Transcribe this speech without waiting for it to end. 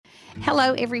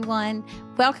Hello, everyone.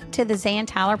 Welcome to the Zan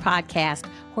Tyler podcast,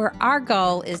 where our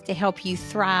goal is to help you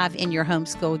thrive in your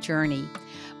homeschool journey.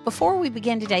 Before we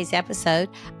begin today's episode,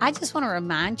 I just want to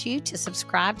remind you to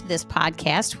subscribe to this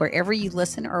podcast wherever you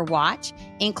listen or watch,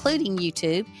 including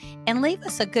YouTube, and leave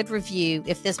us a good review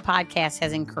if this podcast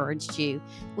has encouraged you.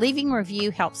 Leaving a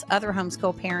review helps other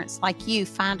homeschool parents like you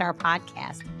find our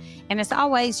podcast. And as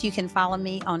always, you can follow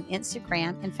me on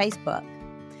Instagram and Facebook.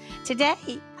 Today,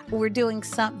 we're doing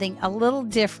something a little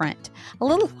different. A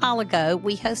little while ago,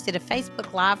 we hosted a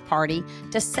Facebook Live party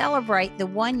to celebrate the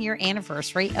 1-year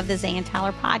anniversary of the Zan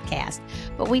Tyler podcast,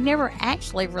 but we never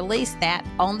actually released that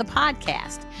on the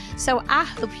podcast. So I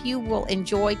hope you will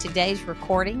enjoy today's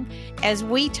recording as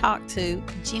we talk to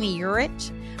Jenny Urich,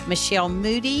 Michelle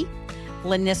Moody,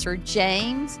 Lanissa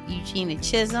James, Eugenia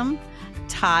Chisholm,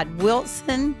 Todd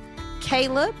Wilson,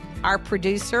 Caleb, our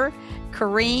producer,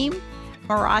 Kareem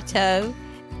Morato,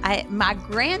 my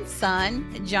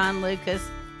grandson, John Lucas,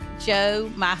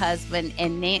 Joe, my husband,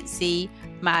 and Nancy,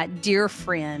 my dear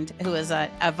friend, who is a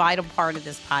vital part of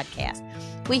this podcast.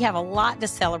 We have a lot to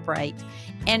celebrate.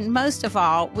 And most of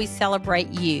all, we celebrate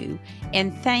you.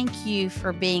 And thank you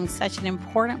for being such an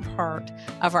important part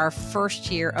of our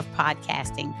first year of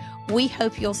podcasting. We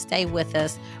hope you'll stay with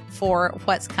us for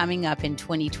what's coming up in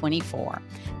 2024.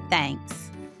 Thanks.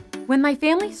 When my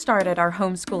family started our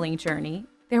homeschooling journey,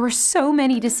 there were so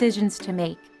many decisions to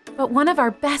make, but one of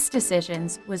our best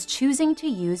decisions was choosing to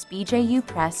use BJU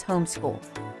Press Homeschool.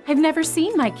 I've never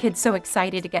seen my kids so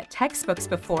excited to get textbooks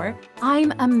before.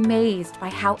 I'm amazed by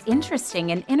how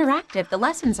interesting and interactive the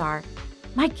lessons are.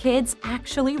 My kids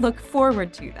actually look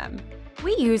forward to them.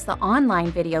 We use the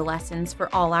online video lessons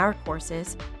for all our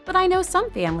courses, but I know some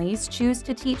families choose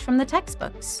to teach from the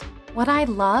textbooks. What I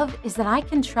love is that I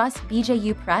can trust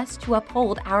BJU Press to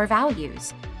uphold our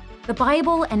values. The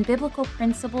Bible and biblical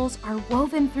principles are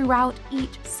woven throughout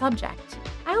each subject.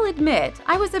 I'll admit,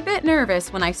 I was a bit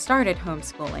nervous when I started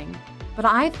homeschooling, but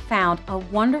I've found a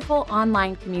wonderful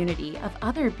online community of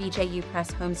other BJU Press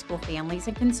homeschool families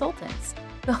and consultants.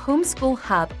 The Homeschool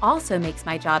Hub also makes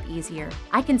my job easier.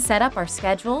 I can set up our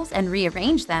schedules and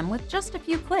rearrange them with just a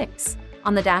few clicks.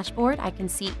 On the dashboard, I can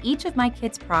see each of my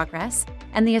kids' progress,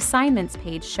 and the assignments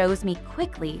page shows me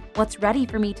quickly what's ready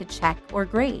for me to check or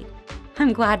grade.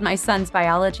 I'm glad my son's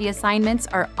biology assignments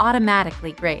are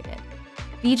automatically graded.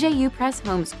 BJU Press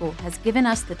Homeschool has given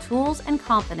us the tools and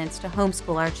confidence to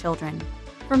homeschool our children.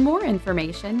 For more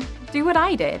information, do what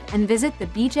I did and visit the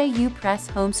BJU Press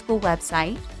Homeschool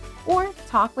website or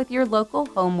talk with your local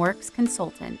HomeWorks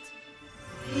consultant.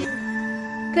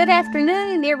 Good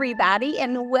afternoon, everybody,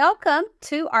 and welcome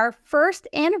to our first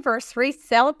anniversary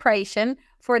celebration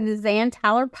for the Zan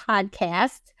Tyler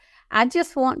podcast. I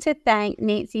just want to thank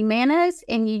Nancy Manos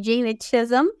and Eugenia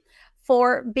Chisholm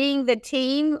for being the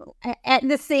team at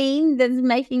the scene that's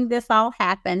making this all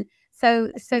happen. So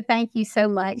thank you so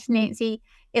much, Nancy.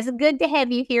 It's good to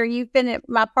have you here. You've been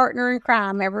my partner in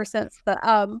crime ever since the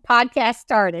podcast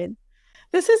started.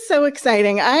 This is so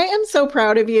exciting. I am so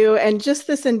proud of you and just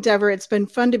this endeavor. It's been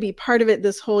fun to be part of it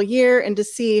this whole year and to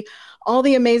see all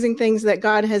the amazing things that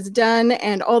God has done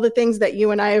and all the things that you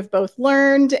and I have both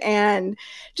learned, and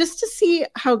just to see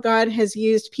how God has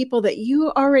used people that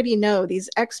you already know, these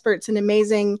experts and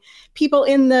amazing people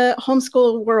in the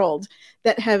homeschool world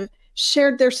that have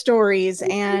shared their stories.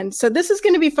 And so this is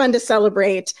going to be fun to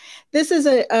celebrate. This is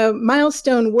a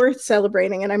milestone worth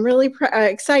celebrating, and I'm really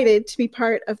excited to be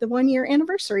part of the 1-year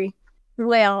anniversary.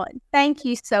 Well, thank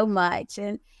you so much.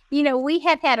 And you know, we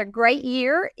have had a great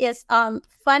year. It's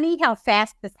funny how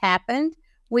fast this happened.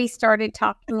 We started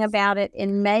talking about it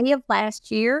in May of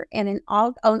last year, and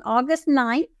on August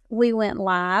 9th, we went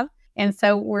live. And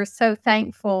so we're so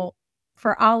thankful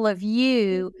for all of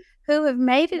you who have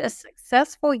made it a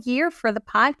successful year for the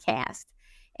podcast.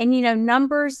 And, you know,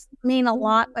 numbers mean a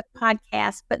lot with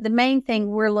podcasts, but the main thing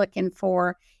we're looking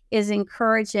for is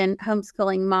encouraging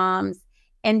homeschooling moms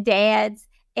and dads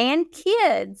and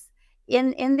kids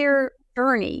in their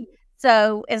journey.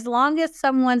 So as long as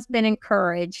someone's been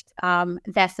encouraged,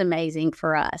 that's amazing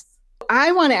for us.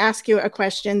 I want to ask you a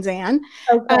question, Zan.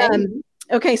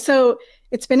 Okay. So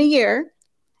it's been a year.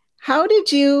 How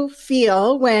did you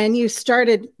feel when you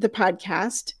started the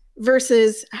podcast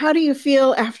versus how do you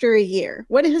feel after a year?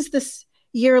 What has this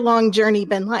year-long journey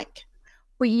been like?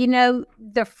 Well, you know,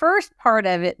 the first part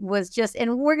of it was just,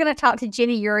 and we're going to talk to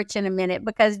Jenny Urich in a minute,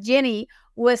 because Jenny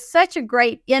was such a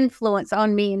great influence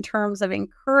on me in terms of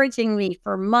encouraging me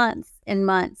for months and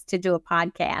months to do a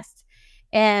podcast.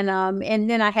 And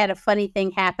then I had a funny thing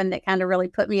happen that kind of really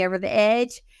put me over the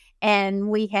edge. And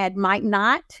we had Mike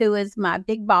Knott, who is my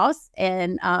big boss,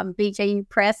 and BJU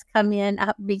Press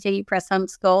BJU Press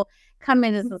Homeschool come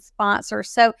in as a sponsor.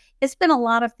 So it's been a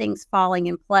lot of things falling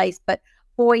in place. But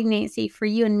boy, Nancy, for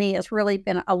you and me, it's really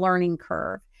been a learning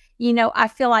curve. I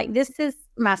feel like this is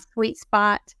my sweet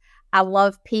spot. I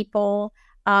love people.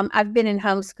 I've been in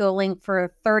homeschooling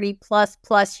for 30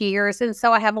 plus years. And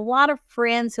so I have a lot of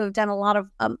friends who have done a lot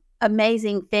of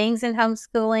amazing things in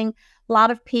homeschooling. A lot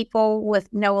of people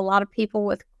know a lot of people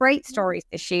with great stories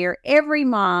to share. Every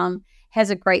mom has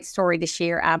a great story to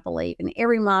share, I believe, and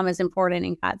every mom is important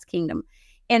in God's kingdom.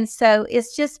 And so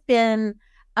it's just been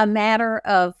a matter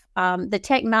of the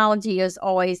technology is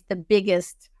always the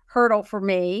biggest hurdle for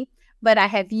me. But I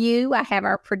have I have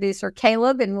our producer,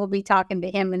 Caleb, and we'll be talking to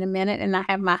him in a minute. And I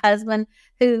have my husband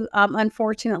who,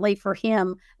 unfortunately for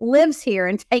him, lives here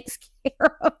and takes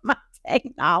care of my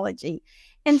technology.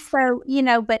 And so,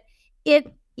 but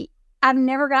I've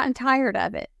never gotten tired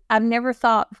of it. I've never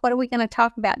thought, what are we going to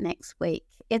talk about next week?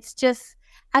 It's just,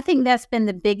 I think that's been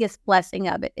the biggest blessing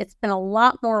of it. It's been a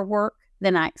lot more work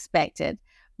than I expected,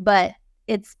 but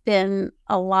it's been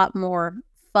a lot more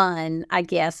fun, I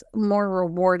guess, more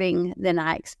rewarding than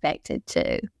I expected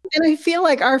to. And I feel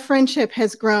like our friendship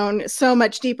has grown so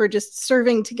much deeper just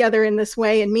serving together in this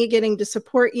way, and me getting to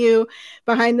support you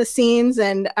behind the scenes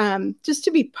and just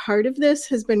to be part of this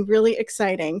has been really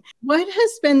exciting. What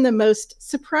has been the most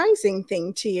surprising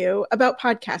thing to you about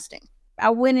podcasting?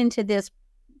 I went into this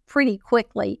pretty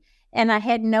quickly and I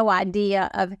had no idea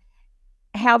of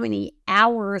how many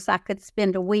hours I could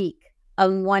spend a week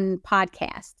on one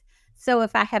podcast. So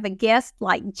if I have a guest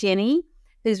like Jenny,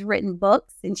 who's written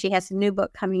books and she has a new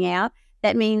book coming out,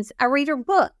 that means I read her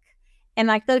book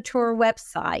and I go to her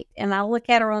website and I look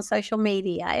at her on social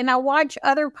media and I watch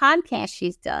other podcasts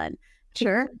she's done.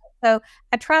 Sure. So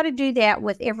I try to do that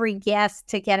with every guest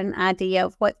to get an idea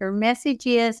of what their message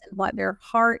is and what their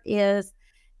heart is.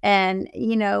 And,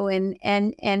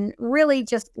 and really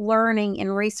just learning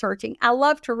and researching. I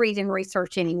love to read and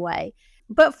research anyway.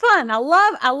 But fun. I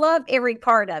love every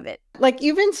part of it. Like,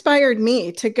 you've inspired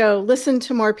me to go listen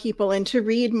to more people and to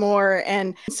read more.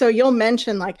 And so you'll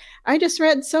mention, like, I just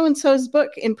read so-and-so's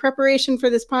book in preparation for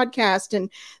this podcast,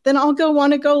 and then I'll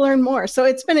want to go learn more. So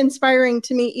it's been inspiring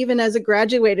to me, even as a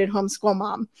graduated homeschool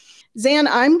mom. Zan,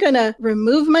 I'm going to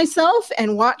remove myself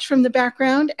and watch from the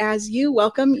background as you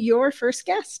welcome your first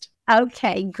guest.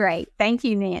 Okay, great. Thank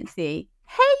you, Nancy.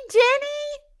 Hey,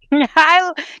 Jenny.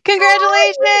 Hi,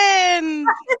 congratulations.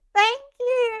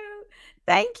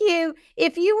 Thank you.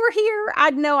 If you were here,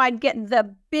 I'd know I'd get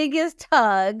the biggest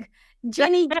hug.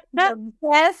 Jenny gets the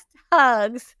best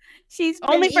hugs. She's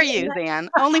only for you, Zan.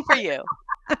 Only for you.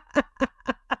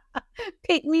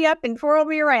 Pick me up and twirl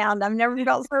me around. I've never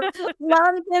felt so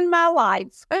loved in my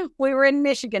life. We were in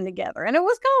Michigan together and it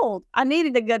was cold. I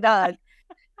needed a good hug.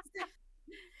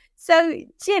 So,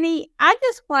 Jenny, I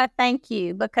just want to thank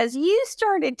you because you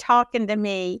started talking to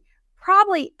me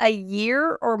probably a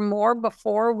year or more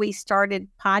before we started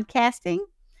podcasting.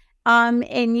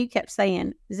 And you kept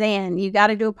saying, Zan, you got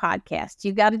to do a podcast.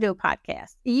 You got to do a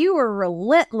podcast. You were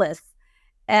relentless.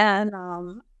 And,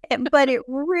 but it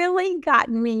really got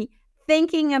me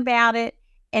thinking about it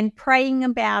and praying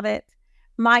about it.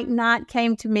 Mike Knott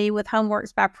came to me with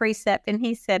Homeworks by Precept and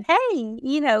he said, hey,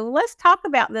 let's talk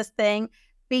about this thing.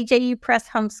 BJU Press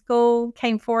Homeschool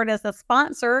came forward as a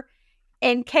sponsor,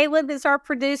 and Caleb is our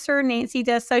producer. Nancy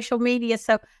does social media.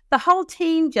 So the whole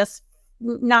team just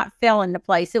not fell into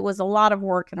place. It was a lot of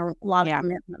work and a lot of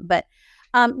commitment. But,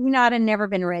 I'd have never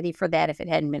been ready for that if it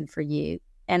hadn't been for you.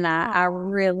 And I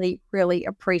really, really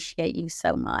appreciate you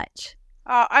so much.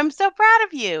 Oh, I'm so proud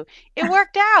of you. It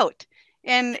worked out.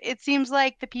 And it seems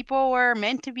like the people were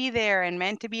meant to be there and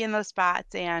meant to be in those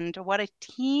spots. And what a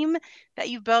team that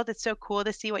you've built. It's so cool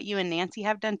to see what you and Nancy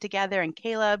have done together, and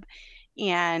Caleb,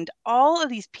 and all of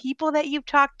these people that you've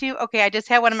talked to. Okay, I just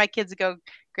had one of my kids go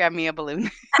grab me a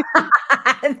balloon.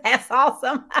 That's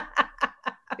awesome.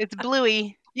 It's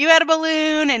Bluey. You had a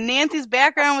balloon and Nancy's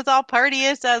background was all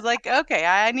partyish. So I was like, okay,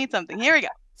 I need something. Here we go.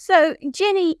 So,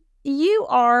 Jenny, you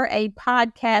are a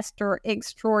podcaster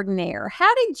extraordinaire.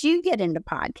 How did you get into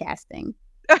podcasting?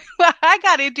 Well, I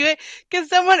got into it because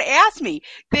someone asked me.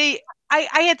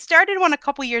 I had started one a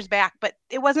couple years back, but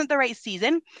it wasn't the right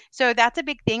season. So that's a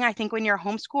big thing. I think when you're a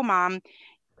homeschool mom,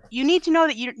 you need to know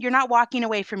that you're not walking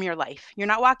away from your life. You're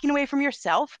not walking away from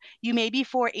yourself. You may be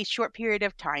for a short period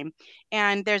of time.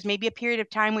 And there's maybe a period of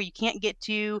time where you can't get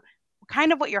to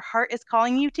kind of what your heart is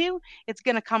calling you to. It's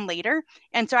going to come later.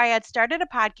 And so I had started a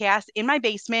podcast in my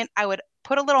basement. I would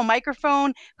put a little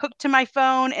microphone hooked to my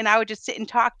phone and I would just sit and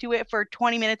talk to it for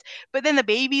 20 minutes. But then the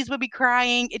babies would be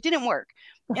crying. It didn't work.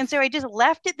 And so I just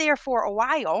left it there for a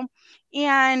while.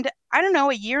 And I don't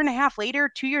know, a year and a half later,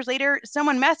 2 years later,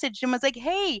 someone messaged and was like,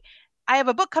 hey, I have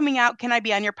a book coming out. Can I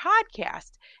be on your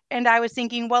podcast? And I was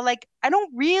thinking, well, like, I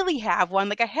don't really have one.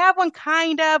 Like, I have one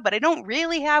kind of, but I don't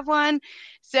really have one.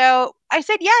 So I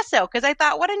said yes, so because I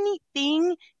thought, what a neat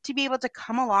thing to be able to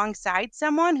come alongside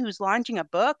someone who's launching a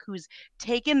book, who's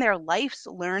taken their life's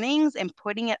learnings and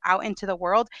putting it out into the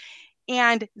world.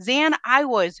 And Zan, I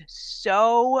was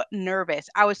so nervous.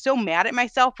 I was so mad at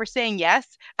myself for saying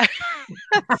yes.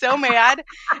 So mad.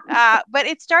 But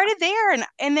it started there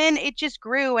and then it just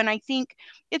grew. And I think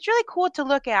it's really cool to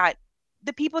look at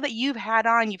the people that you've had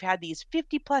on. You've had these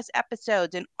 50 plus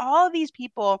episodes and all of these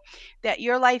people that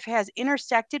your life has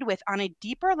intersected with on a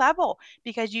deeper level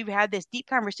because you've had this deep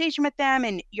conversation with them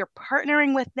and you're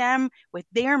partnering with them with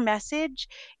their message.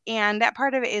 And that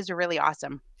part of it is really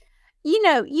awesome.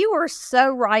 You are so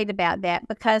right about that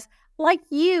because, like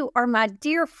you are my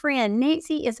dear friend.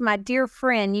 Nancy is my dear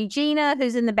friend. Eugenia,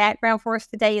 who's in the background for us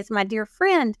today, is my dear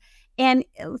friend. And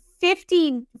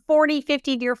 50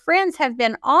 dear friends have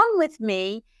been on with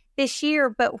me this year.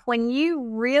 But when you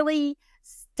really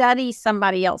study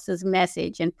somebody else's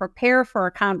message and prepare for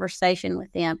a conversation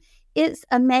with them, it's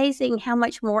amazing how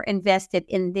much more invested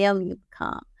in them you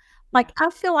become. Like,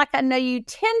 I feel like I know you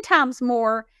 10 times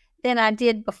more than I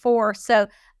did before. So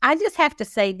I just have to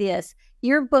say this.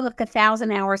 Your book,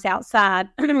 1,000 Hours Outside,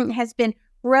 has been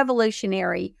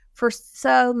revolutionary for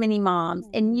so many moms.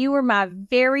 And you were my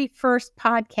very first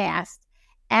podcast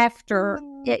after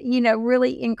it,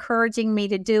 really encouraging me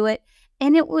to do it.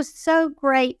 And it was so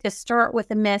great to start with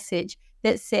a message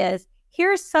that says,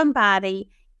 here's somebody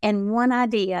and one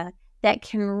idea that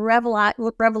can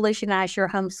revolutionize your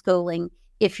homeschooling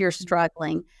if you're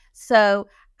struggling. So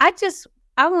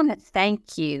I want to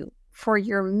thank you for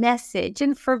your message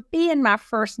and for being my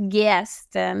first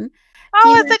guest. And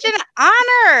oh, it's such an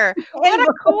honor. What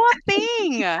a cool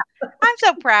thing. I'm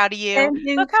so proud of you.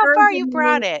 Look how far you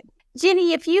brought it.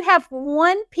 Jenny, if you have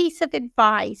one piece of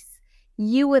advice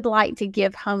you would like to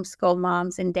give homeschool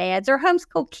moms and dads or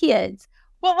homeschool kids.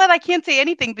 Well, I can't say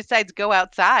anything besides go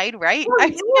outside, right?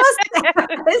 It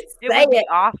would be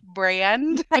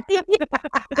off-brand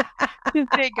to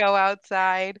say go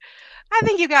outside. I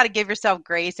think you got to give yourself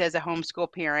grace as a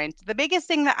homeschool parent. The biggest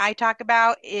thing that I talk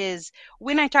about is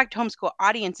when I talk to homeschool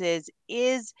audiences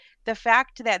is the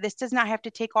fact that this does not have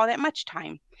to take all that much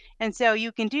time. And so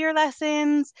you can do your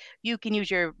lessons, you can use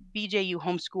your BJU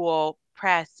homeschool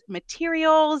press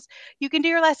materials, you can do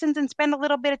your lessons and spend a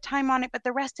little bit of time on it, but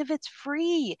the rest of it's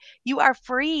free. You are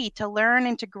free to learn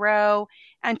and to grow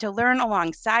and to learn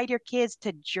alongside your kids,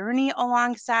 to journey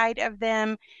alongside of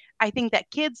them. I think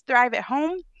that kids thrive at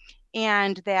home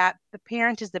and that the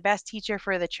parent is the best teacher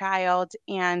for the child.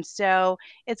 And so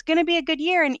it's going to be a good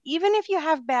year. And even if you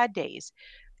have bad days,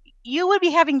 you would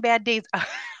be having bad days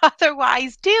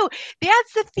otherwise too.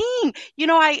 That's the thing.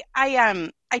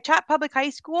 I taught public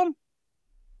high school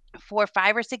for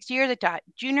 5 or 6 years. I taught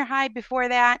junior high before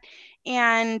that.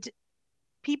 And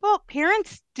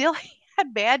parents still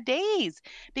had bad days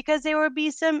because there would be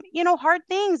some, hard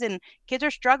things and kids are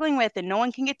struggling with and no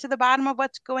one can get to the bottom of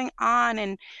what's going on.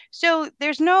 And so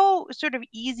there's no sort of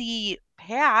easy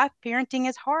path. Parenting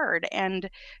is hard. And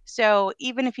so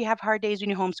even if you have hard days when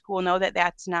you homeschool, know that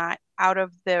that's not out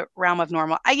of the realm of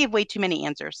normal. I give way too many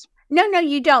answers. No,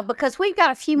 you don't, because we've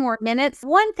got a few more minutes.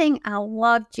 One thing I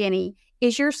love, Jenny,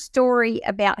 is your story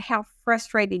about how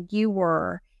frustrated you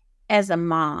were as a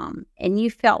mom and you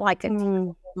felt like a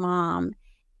terrible mom.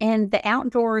 And the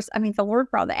outdoors, the Lord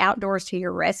brought the outdoors to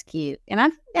your rescue. And I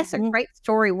think that's a great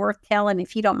story worth telling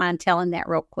if you don't mind telling that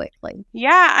real quickly.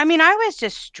 Yeah, I was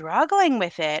just struggling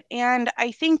with it. And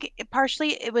I think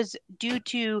partially it was due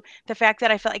to the fact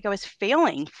that I felt like I was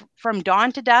failing from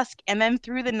dawn to dusk and then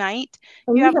through the night.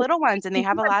 You have little ones and they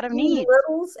have a lot of needs.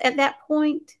 Littles at that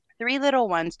point? 3 little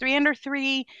ones, 3 under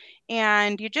 3,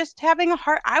 and you're just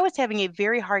I was having a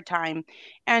very hard time.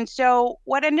 And so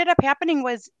what ended up happening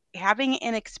was having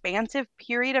an expansive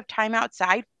period of time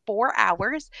outside, 4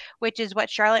 hours, which is what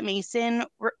Charlotte Mason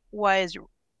was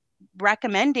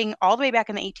recommending all the way back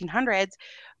in the 1800s.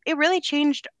 It really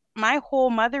changed my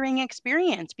whole mothering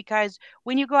experience because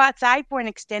when you go outside for an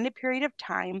extended period of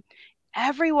time,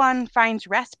 everyone finds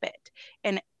respite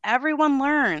and everyone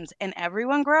learns and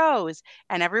everyone grows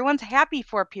and everyone's happy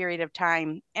for a period of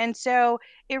time. And so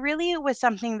it really was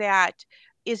something that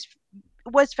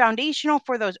was foundational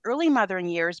for those early mothering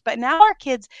years. But now our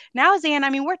kids,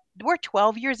 Zan, we're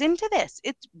 12 years into this.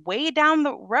 It's way down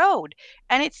the road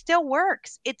and it still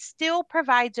works. It still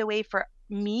provides a way for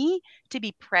me to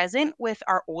be present with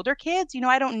our older kids.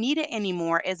 I don't need it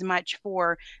anymore as much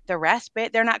for the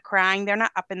respite. They're not crying, they're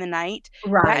not up in the night,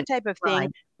 that Right. type of thing. Right.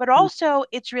 But also,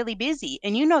 it's really busy.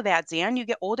 And you know that, Zan. You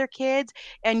get older kids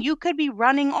and you could be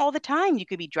running all the time. You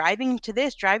could be driving to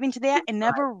this, driving to that, and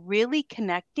never really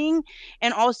connecting,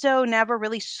 and also never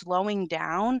really slowing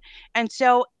down. And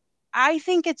so I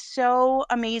think it's so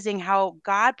amazing how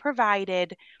God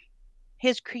provided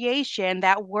his creation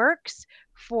that works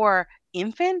for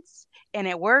infants, and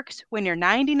it works when you're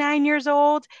 99 years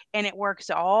old, and it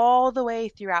works all the way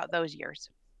throughout those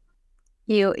years.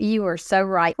 You are so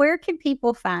right. Where can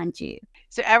people find you?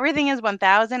 So everything is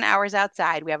 1000 Hours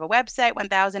Outside. We have a website,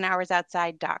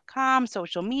 1000hoursoutside.com,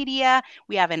 social media.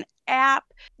 We have an app.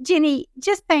 Jenny,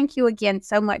 just thank you again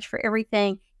so much for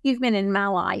everything you've been in my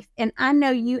life. And I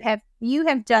know you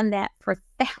have done that for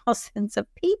thousands of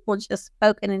people, just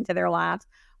spoken into their lives.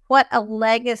 What a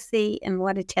legacy and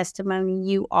what a testimony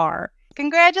you are.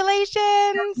 Congratulations.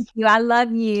 Thank you. I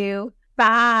love you.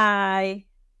 Bye.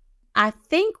 I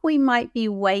think we might be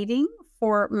waiting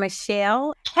for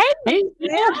Michelle. Hey,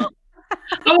 Michelle.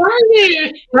 How are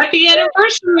you? Happy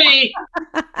anniversary.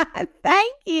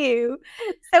 Thank you.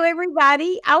 So,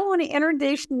 everybody, I want to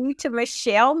introduce you to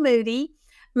Michelle Moody.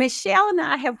 Michelle and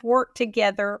I have worked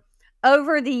together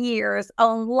over the years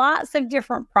on lots of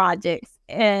different projects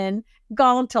and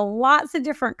gone to lots of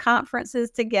different conferences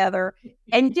together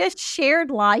and just shared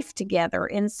life together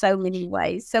in so many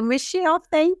ways. So, Michelle,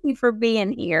 thank you for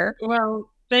being here. Well,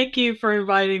 thank you for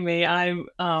inviting me.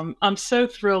 I'm so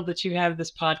thrilled that you have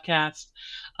this podcast.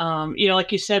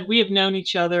 Like you said, we have known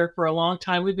each other for a long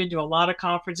time. We've been to a lot of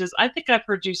conferences. I think I've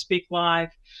heard you speak live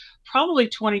probably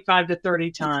 25 to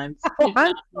 30 times. Oh,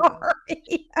 I'm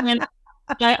sorry. And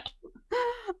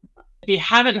if you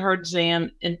haven't heard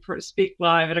Zan speak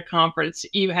live at a conference,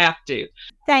 you have to.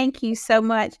 Thank you so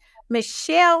much.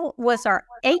 Michelle was our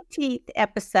 18th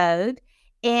episode,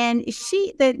 and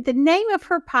the name of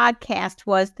her podcast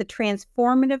was The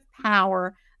Transformative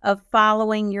Power of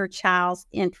Following Your Child's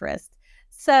Interest.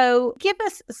 So give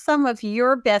us some of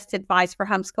your best advice for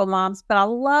homeschool moms, but I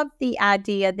love the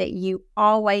idea that you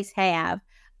always have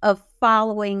of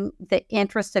following the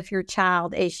interest of your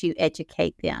child as you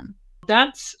educate them.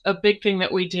 That's a big thing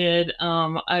that we did.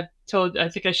 I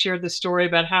think I shared the story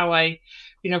about how I,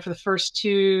 for the first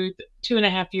two and a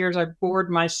half years, I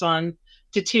bored my son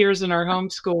to tears in our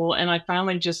homeschool. And I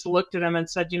finally just looked at him and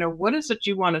said, what is it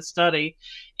you want to study?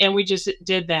 And we just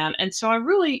did that. And so I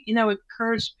really,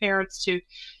 encourage parents to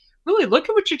really look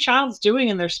at what your child's doing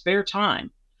in their spare time.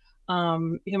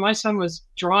 My son was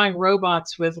drawing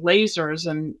robots with lasers,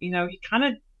 and, he kind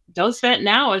of does that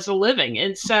now as a living.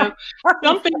 And so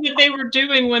something that they were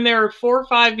doing when they were 4 or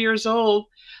 5 years old,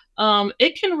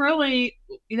 it can really,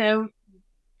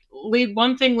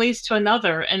 one thing leads to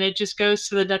another, and it just goes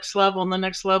to the next level, and the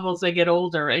next level as they get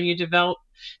older, and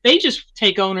they just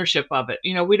take ownership of it.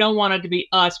 We don't want it to be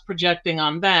us projecting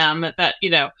on them but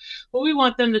we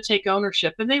want them to take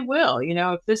ownership, and they will,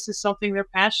 if this is something they're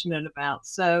passionate about.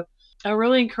 So I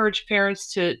really encourage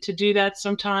parents to do that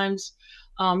sometimes.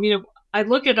 I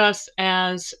look at us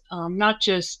as not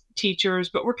just teachers,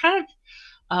 but we're kind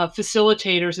of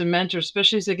facilitators and mentors,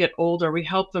 especially as they get older. We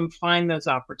help them find those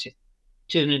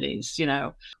opportunities.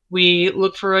 We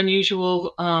look for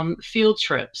unusual field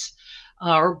trips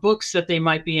or books that they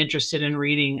might be interested in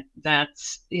reading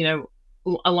that's,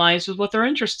 aligns with what they're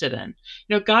interested in.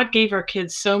 God gave our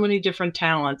kids so many different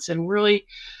talents, and really,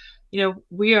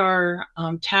 we are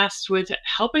tasked with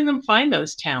helping them find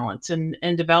those talents and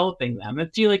developing them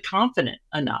and feeling confident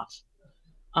enough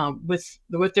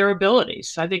with their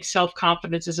abilities. I think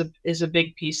self-confidence is a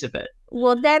big piece of it.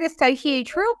 Well, that is so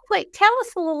huge. Real quick, tell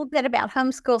us a little bit about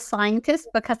Homeschool Scientist,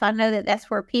 because I know that that's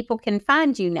where people can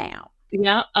find you now.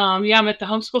 Yeah, I'm at the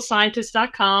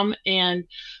homeschoolscientist.com, and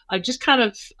I just kind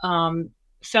of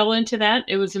fell into that.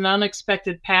 It was an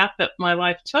unexpected path that my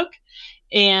life took,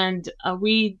 and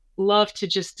we love to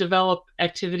just develop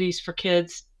activities for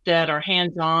kids that are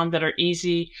hands-on, that are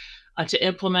easy to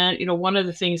implement. One of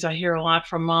the things I hear a lot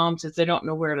from moms is they don't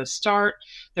know where to start.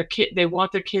 They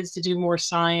want their kids to do more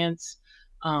science,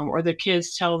 or their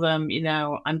kids tell them,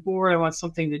 I'm bored, I want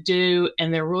something to do,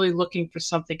 and they're really looking for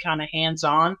something kind of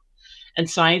hands-on and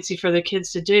sciencey for their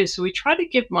kids to do. So we try to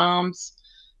give moms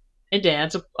and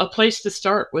dads a place to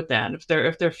start with that if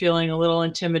they're feeling a little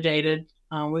intimidated.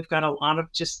 We've got a lot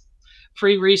of just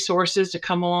free resources to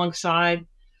come alongside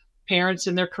parents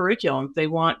in their curriculum if they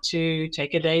want to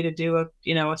take a day to do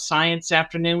a science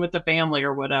afternoon with the family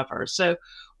or whatever. So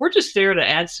we're just there to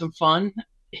add some fun,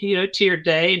 to your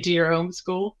day, to your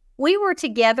homeschool. We were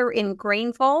together in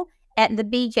Greenville at the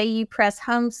BJU Press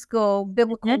Homeschool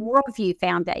Biblical Worldview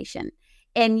Foundation.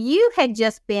 And you had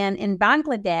just been in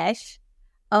Bangladesh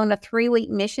on a 3-week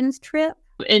missions trip.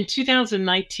 In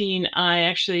 2019, I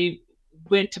actually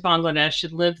went to Bangladesh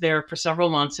and lived there for several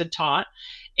months and taught.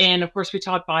 And of course, we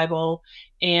taught Bible.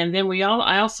 And then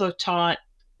I also taught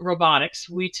robotics.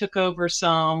 We took over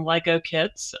some Lego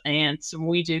kits and some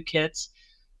WeDo kits.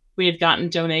 We had gotten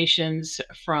donations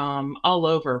from all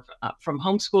over, from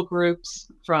homeschool groups,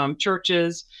 from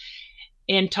churches,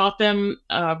 and taught them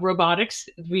robotics.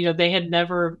 They had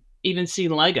never even seen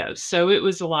Legos. So it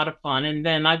was a lot of fun. And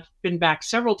then I've been back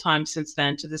several times since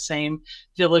then to the same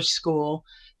village school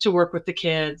to work with the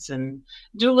kids and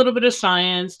do a little bit of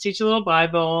science, teach a little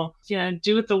Bible,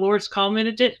 do what the Lord's called me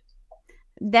to do.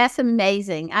 That's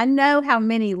amazing. I know how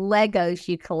many Legos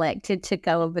you collected to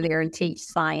go over there and teach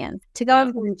science. To go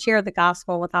over there and share the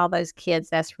gospel with all those kids,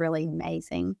 that's really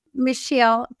amazing.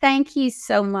 Michelle, thank you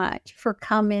so much for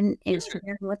coming and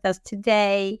sharing with us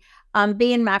today,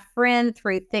 being my friend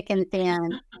through thick and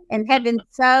thin, and having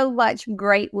so much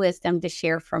great wisdom to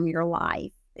share from your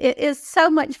life. It is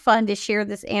so much fun to share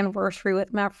this anniversary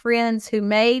with my friends who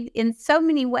made, in so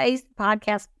many ways, the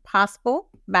podcast possible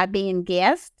by being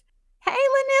guests. Hey,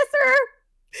 Lanisser.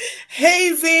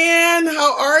 Hey, Zan.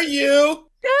 How are you?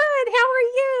 Good. How are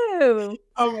you?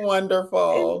 I'm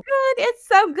wonderful. Good. It's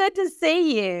so good to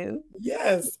see you.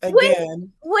 Yes,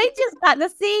 again. We just got to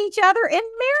see each other in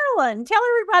Maryland. Tell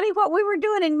everybody what we were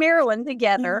doing in Maryland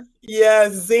together.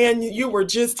 Yes, Zan, you were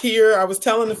just here. I was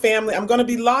telling the family, I'm going to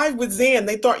be live with Zan.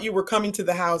 They thought you were coming to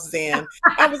the house, Zan.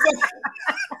 I was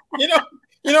like,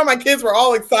 my kids were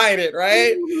all excited,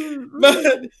 right?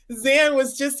 But Zan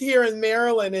was just here in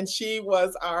Maryland, and she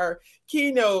was our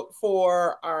keynote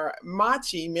for our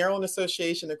MACHI, Maryland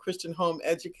Association of Christian Home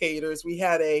Educators. We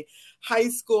had a high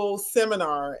school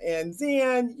seminar, and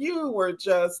Zan, you were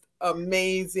just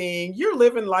amazing. You're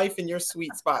living life in your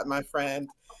sweet spot, my friend.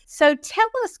 So tell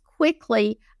us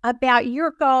quickly about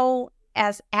your goal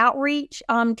as outreach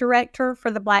director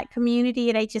for the Black community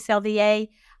at HSLDA.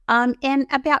 And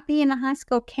about being a high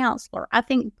school counselor. I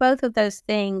think both of those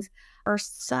things are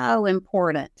so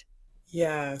important.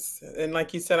 Yes. And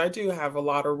like you said, I do have a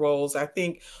lot of roles. I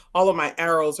think all of my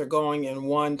arrows are going in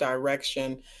one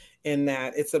direction, in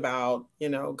that it's about,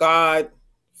 God,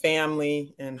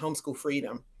 family, and homeschool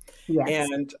freedom. Yes.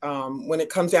 And when it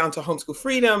comes down to homeschool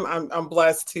freedom, I'm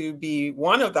blessed to be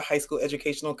one of the high school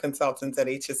educational consultants at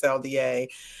HSLDA.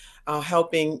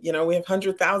 Helping, we have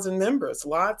 100,000 members,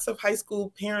 lots of high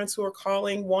school parents who are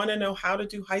calling, want to know how to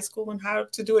do high school and how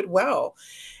to do it well.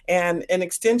 And an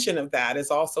extension of that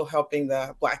is also helping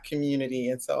the Black community.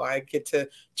 And so I get to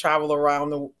travel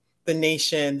around the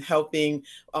nation, helping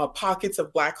pockets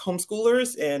of Black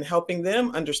homeschoolers and helping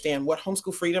them understand what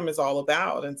homeschool freedom is all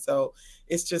about. And so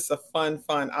it's just a fun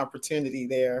opportunity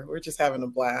there. We're just having a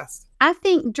blast. I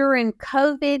think during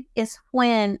COVID is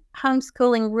when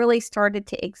homeschooling really started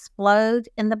to explode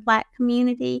in the Black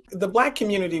community. The Black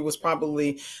community was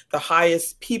probably the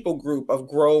highest people group of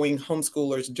growing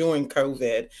homeschoolers during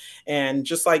COVID. And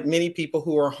just like many people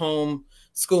who are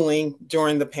homeschooling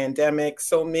during the pandemic,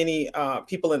 so many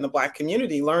people in the Black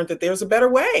community learned that there's a better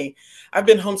way. I've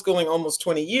been homeschooling almost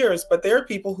 20 years, but there are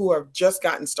people who have just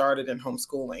gotten started in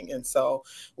homeschooling. And so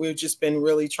we've just been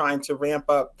really trying to ramp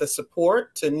up the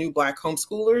support to new Black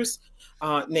homeschoolers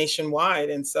nationwide.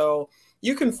 And so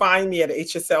you can find me at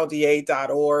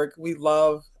hslda.org. We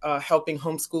love helping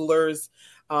homeschoolers.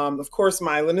 Of course,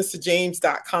 my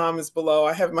LanissaJames.com is below.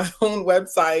 I have my own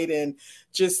website, and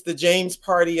just the James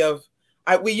Party of,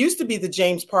 we used to be the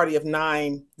James Party of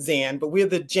 9, Zan, but we're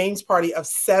the James Party of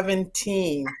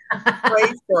 17.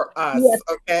 Pray for us, Yes.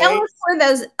 okay? Tell us where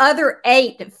those other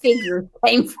 8 figures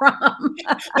came from.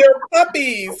 They're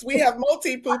puppies. We have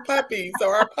multi-poo puppies. So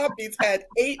our puppies had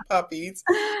 8 puppies.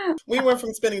 We went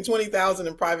from spending $20,000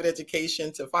 in private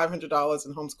education to $500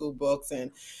 in homeschool books,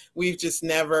 and we've just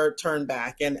never turned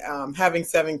back. And having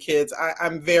 7 kids,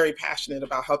 I'm very passionate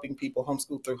about helping people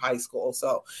homeschool through high school.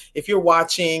 So if you're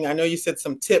watching, I know you said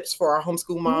some tips for our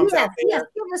homeschool moms out there. Yes,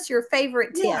 give us your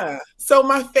favorite tip. Yeah. So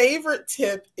my favorite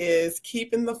tip is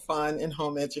keeping the fun in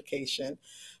home education,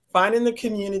 finding the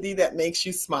community that makes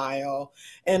you smile,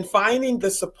 and finding the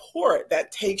support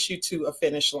that takes you to a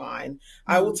finish line.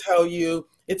 I will tell you,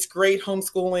 it's great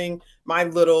homeschooling my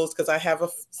littles, because I have a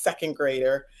 2nd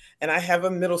grader and I have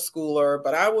a middle schooler.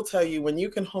 But I will tell you, when you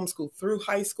can homeschool through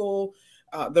high school,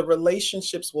 the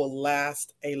relationships will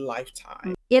last a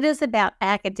lifetime. It is about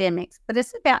academics, but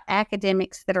it's about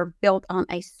academics that are built on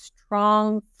a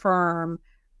strong, firm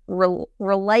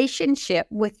relationship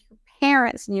with your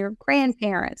parents and your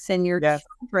grandparents and your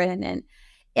children.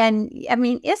 And I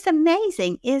mean, it's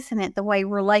amazing, isn't it, the way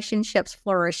relationships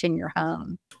flourish in your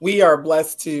home? We are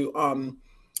blessed to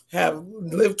have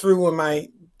lived through when my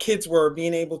kids were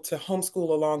being able to homeschool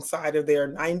alongside of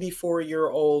their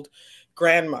 94-year-old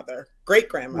grandmother, great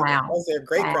grandmother. That Wow. was their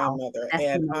great Wow. grandmother. That's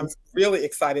And I'm amazing. really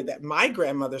excited that my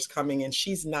grandmother's coming and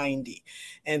she's 90.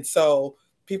 And so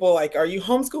people are like, are you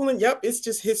homeschooling? Yep, it's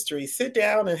just history. Sit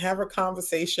down and have a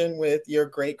conversation with your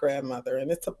great grandmother.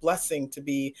 And it's a blessing to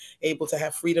be able to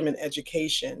have freedom in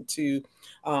education, to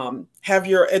have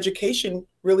your education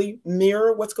really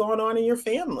mirror what's going on in your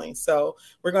family. So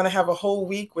we're going to have a whole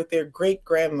week with their great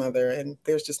grandmother, and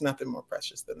there's just nothing more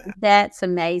precious than that. That's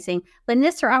amazing.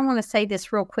 Lanissa, I want to say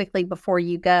this real quickly before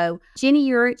you go. Jenny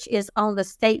Urich is on the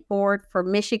state board for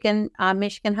Michigan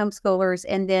homeschoolers.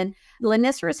 And then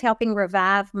Lanissa is helping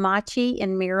revive Machi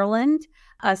in Maryland,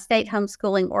 a state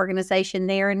homeschooling organization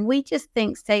there. And we just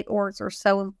think state orgs are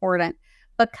so important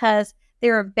because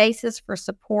they're a basis for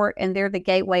support and they're the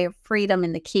gateway of freedom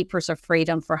and the keepers of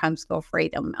freedom for homeschool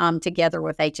freedom together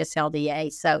with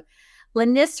HSLDA. So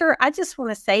Lanissa, I just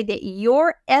want to say that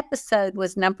your episode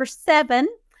was number 7,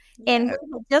 and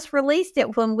we just released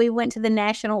it when we went to the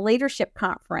National Leadership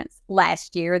Conference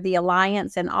last year, the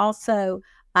Alliance, and also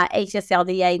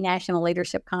HSLDA National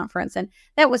Leadership Conference. And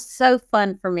that was so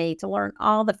fun for me to learn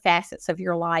all the facets of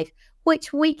your life,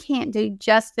 which we can't do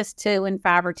justice to in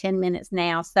 5 or 10 minutes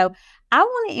now. So I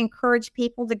want to encourage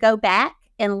people to go back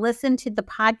and listen to the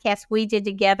podcast we did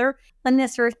together.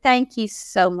 Lanissa, thank you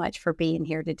so much for being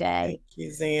here today. Thank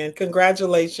you, Zan.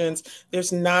 Congratulations.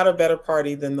 There's not a better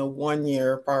party than the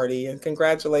 1-year party. And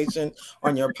congratulations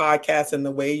on your podcast and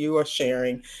the way you are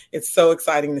sharing. It's so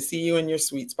exciting to see you in your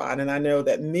sweet spot. And I know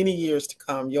that many years to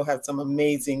come, you'll have some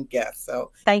amazing guests.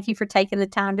 So thank you for taking the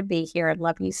time to be here. I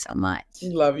love you so much.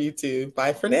 Love you too.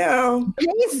 Bye for now.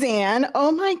 Hey, Zan.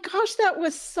 Oh my gosh, that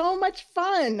was so much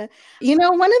fun. You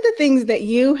know, one of the things that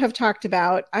you have talked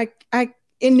about, I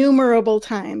innumerable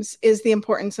times, is the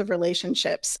importance of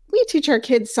relationships. We teach our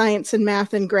kids science and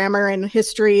math and grammar and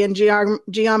history and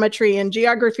geometry and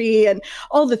geography and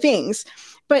all the things.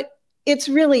 But it's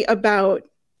really about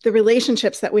the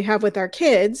relationships that we have with our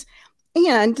kids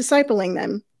and discipling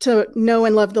them to know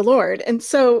and love the Lord. And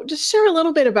so just share a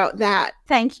little bit about that.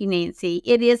 Thank you, Nancy.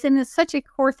 It is, and it's such a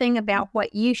core thing about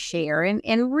what you share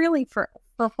and really for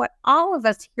what all of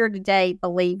us here today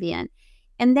believe in.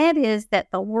 And that is that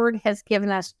the Lord has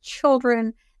given us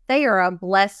children. They are a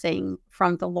blessing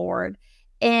from the Lord.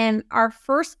 And our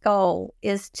first goal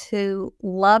is to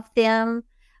love them,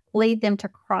 lead them to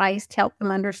Christ, help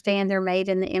them understand they're made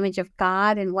in the image of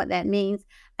God and what that means.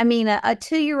 I mean, a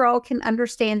 2-year-old can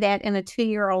understand that in a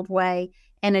 2-year-old way,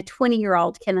 and a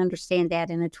 20-year-old can understand that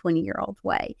in a 20-year-old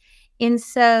way. And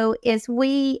so as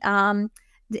we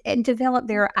develop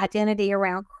their identity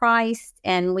around Christ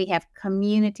and we have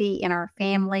community in our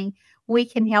family, we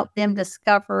can help them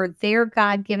discover their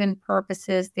God-given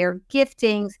purposes, their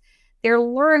giftings, their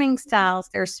learning styles,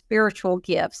 their spiritual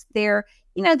gifts, their,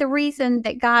 the reason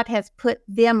that God has put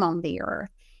them on the earth.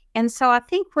 And so I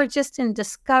think we're just in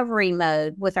discovery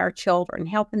mode with our children,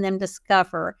 helping them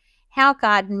discover how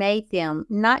God made them,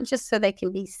 not just so they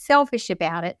can be selfish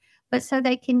about it, but so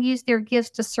they can use their gifts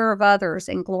to serve others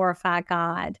and glorify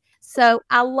God. So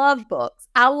I love books.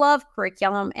 I love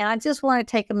curriculum. And I just want to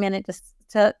take a minute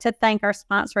to thank our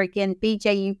sponsor again,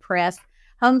 BJU Press,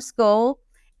 Homeschool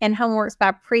and Homeworks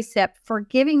by Precept, for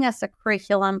giving us a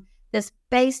curriculum that's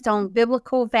based on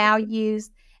biblical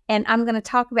values. And I'm going to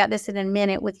talk about this in a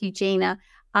minute with Eugenia.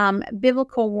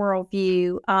 Biblical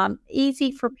worldview,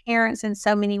 easy for parents in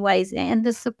so many ways, and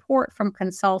the support from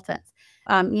consultants.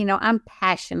 I'm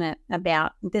passionate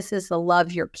about this is the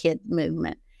Love Your Kid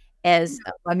movement, as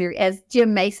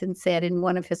Jim Mason said in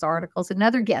one of his articles,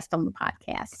 another guest on the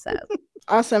podcast. So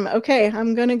awesome. Okay,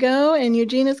 I'm going to go, and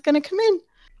Eugenia's going to come in.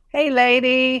 Hey,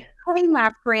 lady. Hey,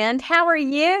 my friend. How are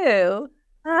you?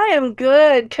 I am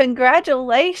good.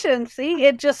 Congratulations. See,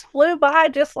 it just flew by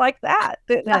just like that,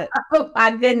 didn't it? Oh,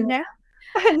 I didn't.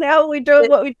 And now we do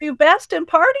what we do best in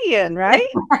partying, right?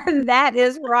 That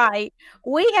is right.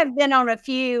 We have been on a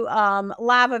few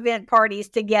live event parties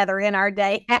together in our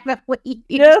day, haven't we?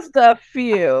 Just a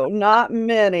few, not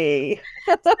many.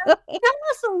 So tell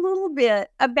us a little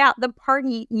bit about the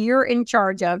party you're in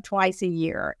charge of twice a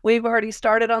year. We've already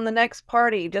started on the next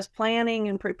party, just planning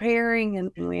and preparing,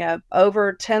 and we have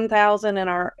over 10,000 in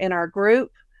our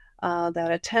group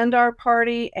that attend our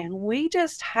party, and we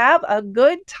just have a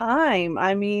good time.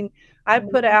 I mean, I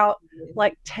put out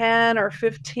like 10 or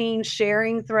 15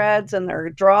 sharing threads, and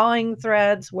they're drawing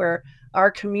threads where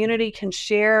our community can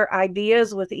share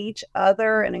ideas with each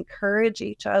other and encourage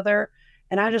each other.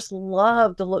 And I just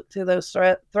love to look through those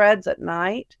threads at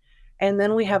night. And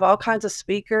then we have all kinds of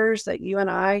speakers that you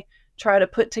and I try to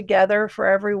put together for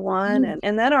everyone.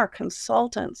 And then our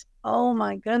consultants, oh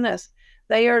my goodness,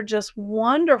 they are just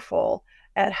wonderful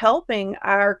at helping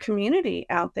our community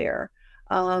out there.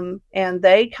 And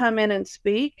they come in and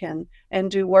speak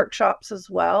and do workshops as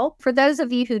well. For those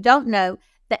of you who don't know,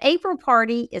 the April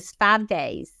party is 5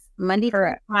 days, Monday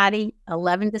through Friday,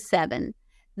 11 to 7.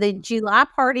 The July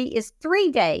party is 3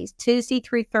 days, Tuesday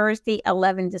through Thursday,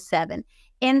 11 to 7.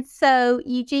 And so,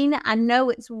 Eugenia, I know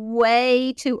it's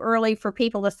way too early for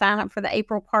people to sign up for the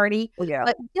April party,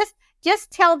 but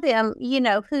just tell them,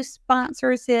 who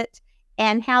sponsors it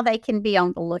and how they can be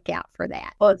on the lookout for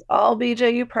that. Well, it's all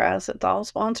BJU Press. It's all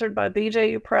sponsored by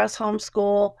BJU Press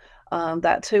Homeschool.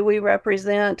 That's who we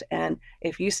represent. And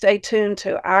if you stay tuned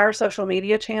to our social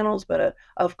media channels, but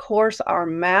of course, our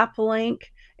map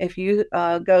link, if you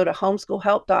go to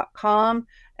homeschoolhelp.com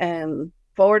and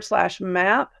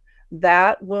 /map,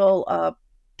 that will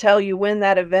tell you when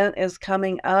that event is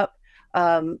coming up.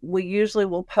 We usually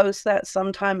will post that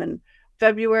sometime in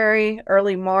February,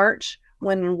 early March,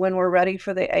 when we're ready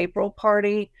for the April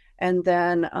party. And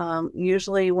then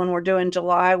usually when we're doing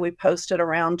July, we post it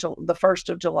around the 1st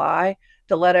of July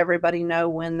to let everybody know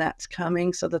when that's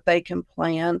coming so that they can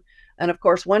plan. And of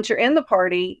course, once you're in the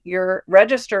party, you're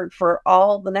registered for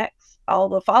all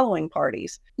the following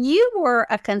parties. You were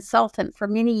a consultant for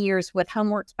many years with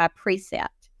Homeworks by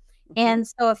Precept. And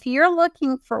so if you're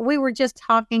looking we were just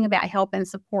talking about help and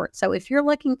support. So if you're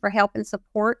looking for help and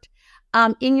support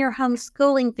in your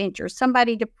homeschooling venture,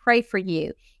 somebody to pray for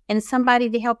you and somebody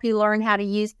to help you learn how to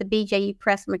use the BJU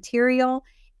Press material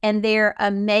and their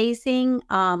amazing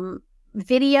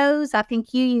videos. I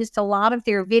think you used a lot of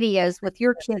their videos with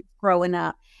your kids growing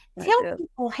up. Tell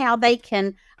people how they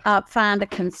can find a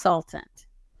consultant.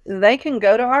 They can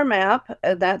go to our map.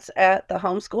 That's at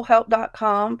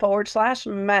thehomeschoolhelp.com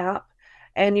 /map.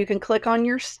 And you can click on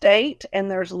your state,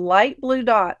 and there's light blue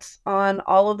dots on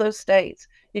all of those states.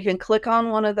 You can click on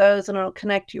one of those and it'll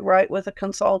connect you right with a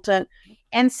consultant.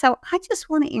 And so I just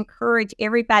want to encourage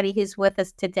everybody who's with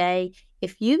us today,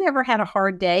 if you've ever had a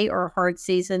hard day or a hard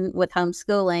season with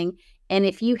homeschooling, and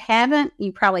if you haven't,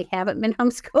 you probably haven't been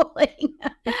homeschooling,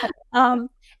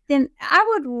 then I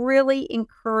would really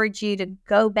encourage you to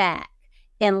go back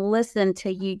and listen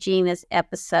to Eugenia's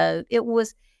episode. It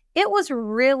was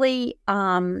really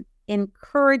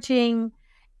encouraging,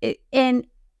 and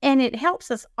it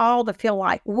helps us all to feel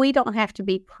like we don't have to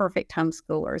be perfect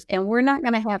homeschoolers, and we're not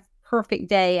going to have perfect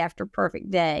day after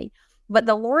perfect day. But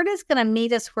the Lord is going to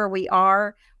meet us where we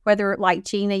are, whether like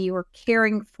Gina, you were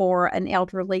caring for an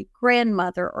elderly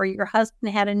grandmother, or your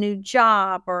husband had a new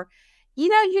job, or,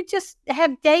 you just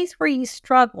have days where you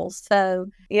struggle. So,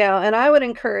 yeah, and I would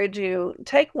encourage you,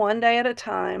 take one day at a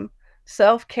time.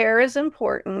 Self-care is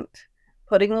important.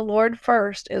 Putting the Lord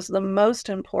first is the most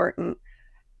important.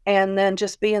 And then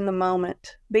just be in the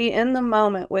moment. Be in the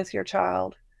moment with your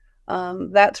child.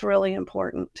 That's really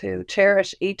important to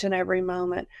cherish each and every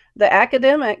moment. The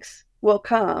academics will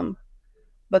come,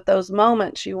 but those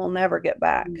moments you will never get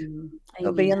back.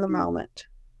 So be in the moment.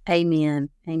 Amen.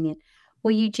 Amen.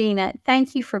 Well, Eugenia,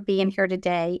 thank you for being here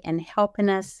today and helping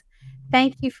us.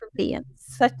 Thank you for being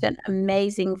such an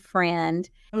amazing friend.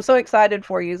 I'm so excited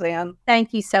for you, Zan.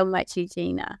 Thank you so much,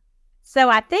 Eugenia.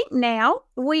 So I think now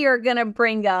we are going to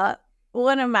bring up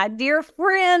one of my dear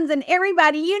friends, and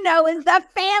everybody is the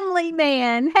family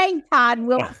man. Hey, Todd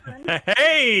Wilson.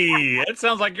 Hey, it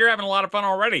sounds like you're having a lot of fun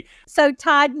already. So,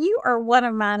 Todd, you are one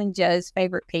of mine and Joe's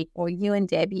favorite people, you and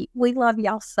Debbie. We love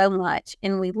y'all so much,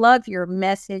 and we love your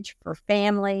message for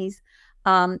families.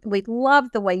 We love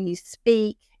the way you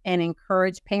speak and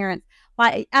encourage parents.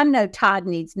 Like, I know Todd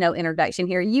needs no introduction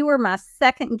here. You were my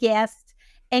second guest.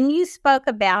 And you spoke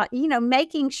about,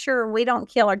 making sure we don't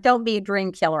kill or don't be a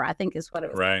dream killer, I think is what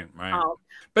it was. Right.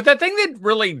 But the thing that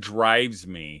really drives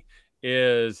me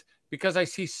is because I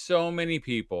see so many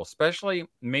people, especially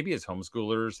maybe as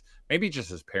homeschoolers, maybe just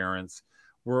as parents,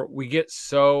 where we get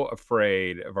so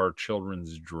afraid of our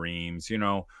children's dreams,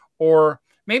 or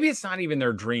maybe it's not even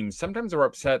their dreams. Sometimes they're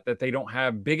upset that they don't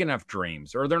have big enough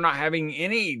dreams, or they're not having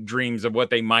any dreams of what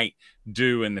they might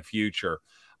do in the future.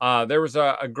 There was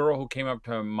a girl who came up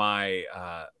to my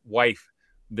wife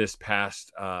this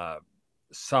past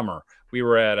summer. We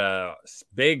were at a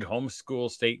big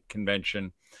homeschool state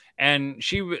convention, and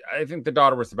I think the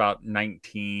daughter was about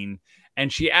 19,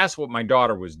 and she asked what my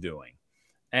daughter was doing.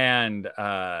 And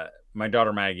my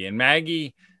daughter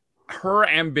Maggie, her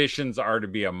ambitions are to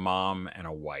be a mom and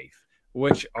a wife,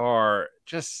 which are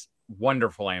just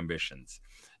wonderful ambitions.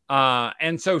 But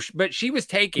she was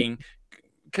taking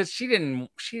because she didn't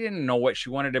know what she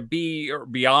wanted to be or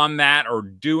beyond that or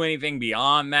do anything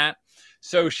beyond that.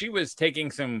 So she was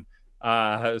taking some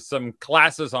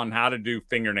classes on how to do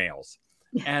fingernails.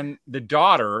 And the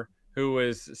daughter, who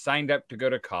was signed up to go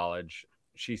to college,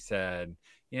 she said,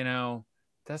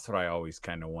 that's what I always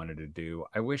kind of wanted to do.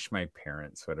 I wish my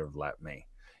parents would have let me,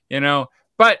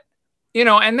 but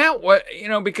and that was,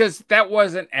 because that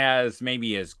wasn't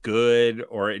maybe as good,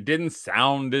 or it didn't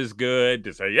sound as good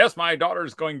to say, yes, my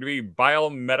daughter's going to be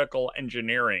biomedical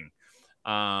engineering.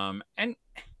 And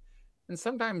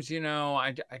sometimes,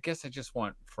 I guess I just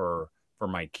want for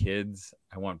my kids,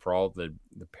 I want for all the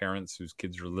parents whose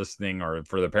kids are listening, or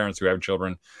for the parents who have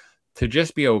children, to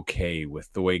just be okay with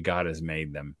the way God has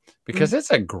made them, because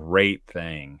it's a great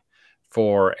thing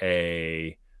for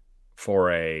a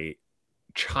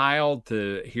child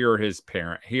to hear his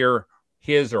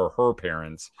or her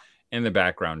parents in the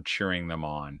background cheering them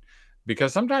on,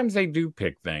 because sometimes they do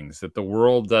pick things that the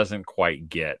world doesn't quite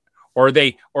get, or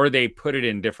they put it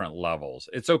in different levels.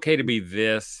 It's okay to be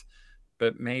this,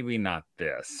 but maybe not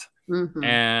this.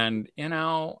 And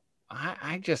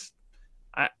I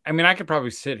could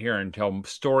probably sit here and tell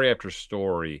story after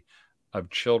story of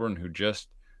children who just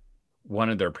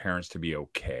wanted their parents to be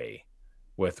okay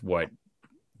with what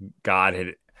God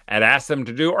had asked them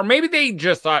to do, or maybe they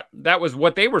just thought that was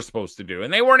what they were supposed to do,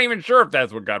 and they weren't even sure if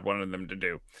that's what God wanted them to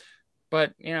do.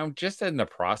 But just in the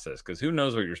process, because who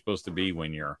knows what you're supposed to be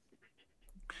when you're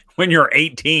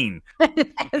 18.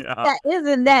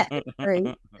 Isn't that the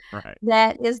truth? Right.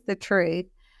 That is the truth.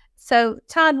 So,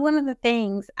 Todd, one of the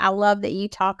things I love that you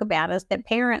talk about is that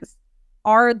parents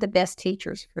are the best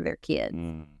teachers for their kids.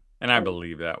 And I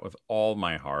believe that with all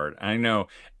my heart. I know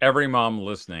every mom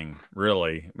listening,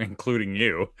 really, including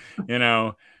you,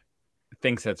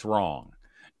 thinks that's wrong.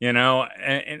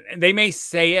 And they may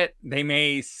say it,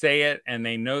 and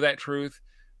they know that truth,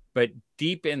 but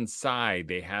deep inside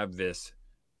they have this,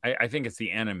 I think it's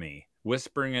the enemy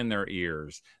whispering in their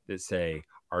ears that say,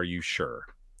 are you sure?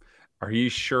 Are you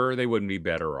sure they wouldn't be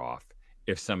better off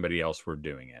if somebody else were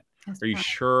doing it? Are you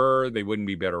sure they wouldn't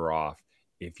be better off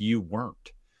if you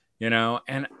weren't? And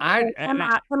am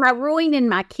I ruining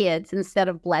my kids instead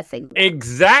of blessing them?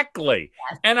 Exactly.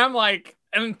 Yes. And I'm like,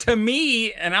 and to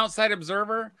me, an outside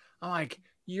observer, I'm like,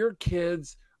 your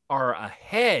kids are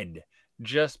ahead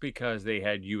just because they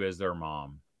had you as their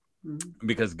mom.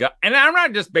 Because God, and I'm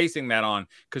not just basing that on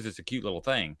because it's a cute little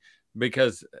thing,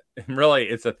 because really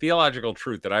it's a theological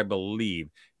truth that I believe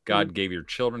God gave your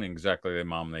children exactly the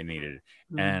mom they needed.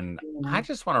 And I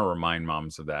just want to remind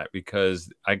moms of that,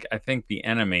 because I think the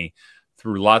enemy,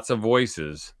 through lots of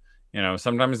voices,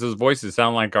 sometimes those voices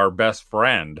sound like our best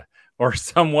friend or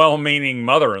some well-meaning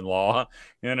mother-in-law,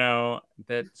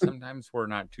 that sometimes we're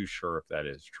not too sure if that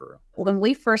is true. When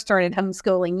we first started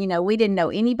homeschooling, we didn't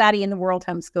know anybody in the world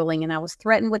homeschooling, and I was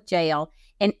threatened with jail.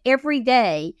 And every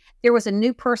day there was a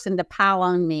new person to pile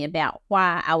on me about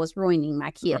why I was ruining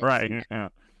my kids. Right. Yeah.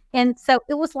 And so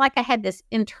it was like I had this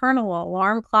internal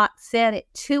alarm clock set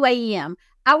at 2 a.m.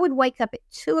 I would wake up at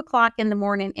 2 o'clock in the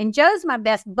morning, and Joe's my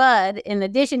best bud, in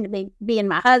addition to me being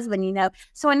my husband,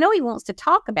 So I know he wants to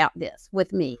talk about this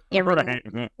with me every day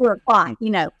at 2 o'clock,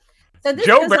 So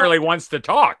Joe barely wants to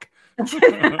talk.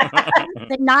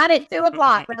 Not at 2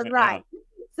 o'clock. That's right.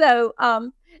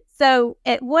 So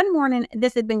at one morning,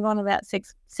 this had been going about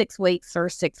six weeks or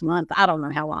 6 months. I don't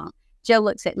know how long. Joe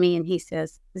looks at me and he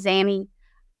says, Zanny,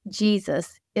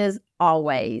 Jesus is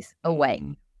always awake.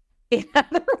 In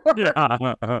other words,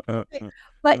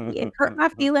 but it hurt my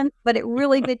feelings, but it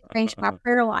really did change my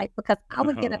prayer life, because I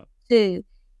would get up to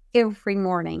every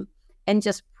morning and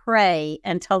just pray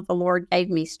until the Lord gave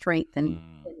me strength and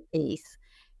peace.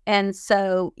 And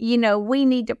so, we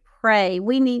need to pray.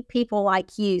 We need people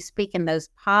like you speaking those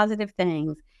positive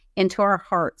things into our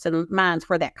hearts and minds,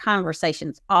 where that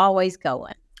conversation's always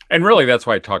going. And really, that's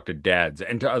why I talk to dads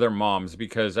and to other moms,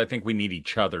 because I think we need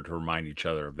each other to remind each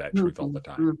other of that truth all the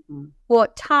time. Well,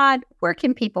 Todd, where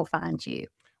can people find you?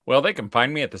 Well, they can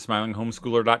find me at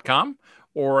thesmilinghomeschooler.com.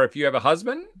 Or if you have a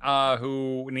husband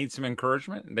who needs some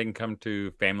encouragement, they can come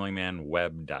to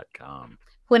familymanweb.com.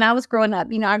 When I was growing up,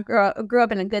 I grew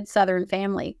up in a good Southern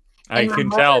family. I can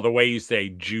tell the way you say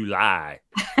July.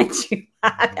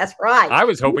 That's right. I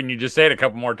was hoping you just say it a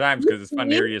couple more times, because it's fun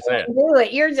to hear you say it. Do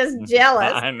it. You're just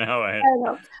jealous. I know it.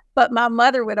 But my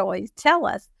mother would always tell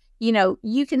us,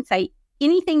 you can say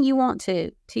anything you want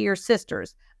to your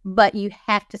sisters, but you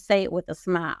have to say it with a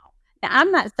smile. Now,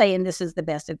 I'm not saying this is the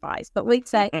best advice, but we'd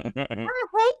say, I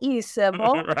hate you,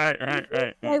 Sybil. Right.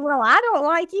 Say, well, I don't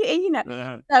like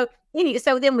you.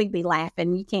 So then we'd be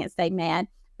laughing. You can't say mad.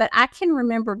 But I can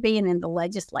remember being in the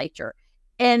legislature,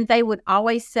 And they would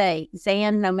always say,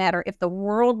 Zan, no matter if the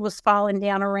world was falling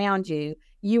down around you,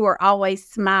 you were always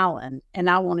smiling. And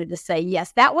I wanted to say,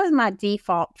 yes, that was my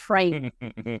default trait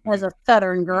as a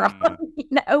Southern girl,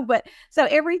 but so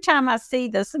every time I see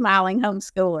the smiling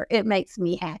homeschooler, it makes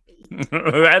me happy.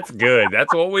 That's good.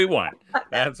 That's what we want.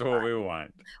 That's what we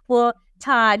want. Well,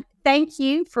 Todd, thank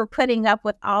you for putting up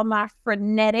with all my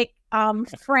frantic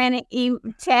texts and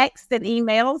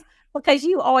emails, because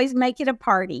you always make it a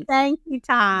party. Thank you,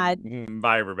 Todd.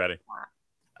 Bye, everybody.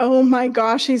 Oh my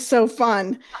gosh, he's so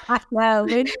fun. I know,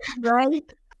 it's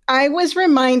great. I was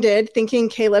reminded, thinking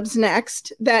Caleb's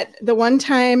next, that the one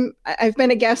time I've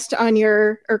been a guest on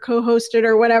your, or co-hosted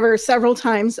or whatever, several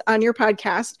times on your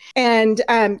podcast, and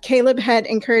Caleb had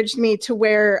encouraged me to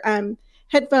wear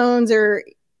headphones or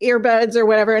earbuds or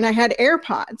whatever, and I had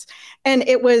AirPods. And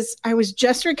I was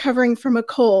just recovering from a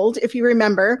cold, if you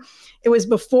remember. It was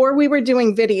before we were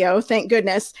doing video, thank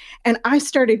goodness. And I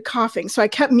started coughing. So I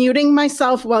kept muting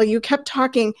myself while you kept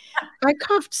talking. I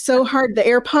coughed so hard, the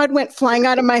AirPod went flying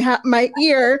out of my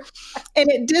ear, and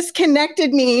it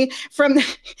disconnected me from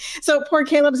so poor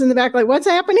Caleb's in the back, like, what's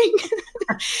happening?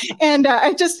 And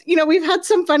I just, we've had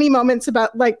some funny moments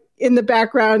about, like, in the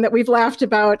background that we've laughed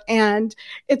about. And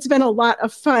it's been a lot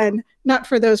of fun, not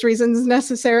for those reasons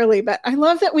necessarily, but I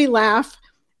love that we laugh,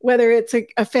 whether it's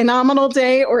a phenomenal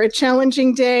day or a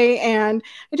challenging day. And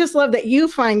I just love that you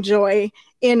find joy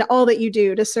in all that you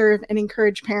do to serve and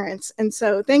encourage parents. And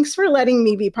so thanks for letting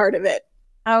me be part of it.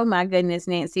 Oh my goodness,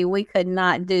 Nancy, we could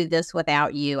not do this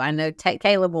without you. I know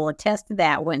Caleb will attest to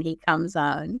that when he comes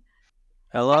on.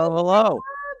 Hello.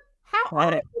 How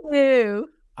are you?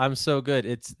 I'm so good.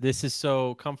 This is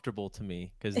so comfortable to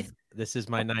me, because this is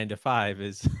my 9 to 5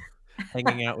 is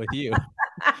hanging out with you.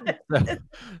 So,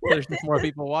 there's just more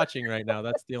people watching right now.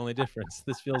 That's the only difference.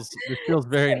 This feels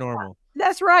very normal.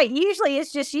 That's right. Usually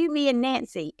it's just you, me, and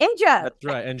Nancy, and Joe. That's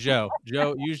right. And Joe's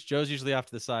usually off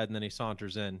to the side, and then he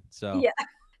saunters in. So yeah.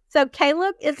 So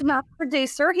Caleb is my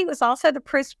producer. He was also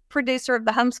the producer of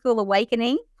the Homeschool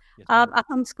Awakening, a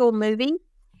homeschool movie.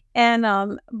 And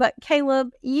but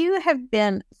Caleb, you have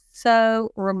been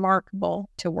so remarkable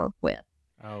to work with.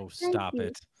 Oh, stop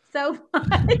it. So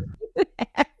much.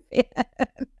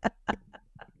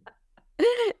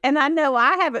 And I know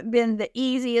I haven't been the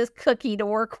easiest cookie to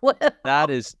work with. That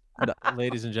is,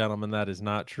 ladies and gentlemen, that is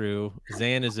not true.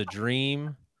 Zan is a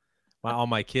dream. All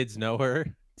my kids know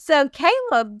her. So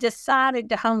Caleb decided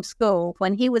to homeschool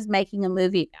when he was making a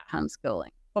movie about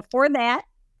homeschooling. Before that,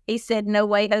 he said, no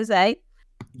way, Jose.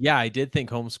 Yeah, I did think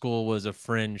homeschool was a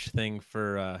fringe thing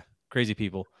for crazy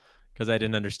people, because I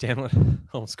didn't understand what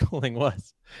homeschooling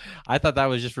was. I thought that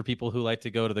was just for people who like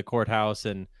to go to the courthouse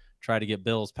and try to get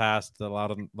bills passed to allow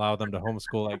them to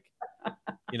homeschool, like,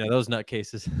 those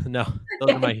nutcases. No,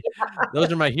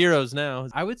 those are my heroes now.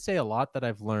 I would say a lot that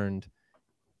I've learned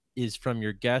is from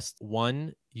your guests.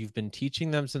 One, you've been teaching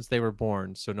them since they were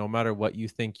born. So no matter what you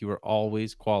think, you are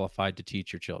always qualified to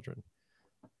teach your children.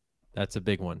 That's a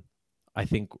big one. I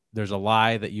think there's a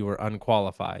lie that you are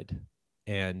unqualified,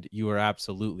 and you are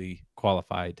absolutely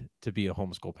qualified to be a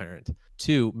homeschool parent.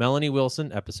 2, Melanie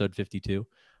Wilson, episode 52.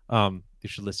 You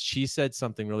should listen. She said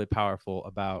something really powerful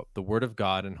about the Word of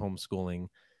God and homeschooling,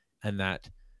 and that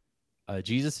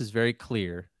Jesus is very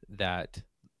clear that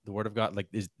the Word of God,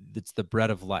 it's the bread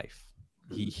of life.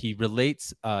 He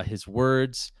relates his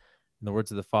words and the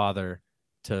words of the Father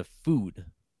to food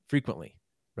frequently,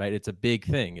 right? It's a big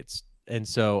thing. And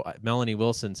so Melanie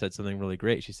Wilson said something really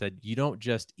great. She said, you don't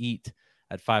just eat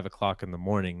at 5 o'clock in the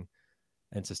morning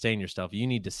and sustain yourself. You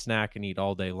need to snack and eat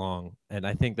all day long. And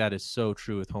I think that is so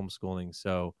true with homeschooling.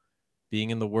 So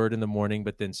being in the Word in the morning,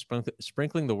 but then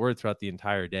sprinkling the Word throughout the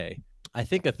entire day. I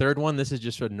think a third one, this is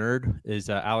just a nerd, is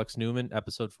Alex Newman,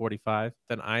 episode 45.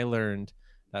 Then I learned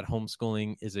that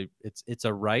homeschooling it's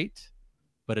a right,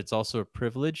 but it's also a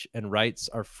privilege, and rights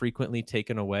are frequently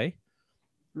taken away.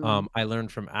 I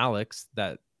learned from Alex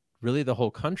that really the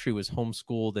whole country was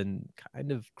homeschooled and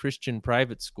kind of Christian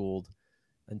private schooled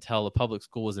until the public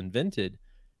school was invented.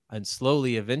 And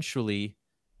slowly, eventually,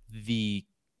 the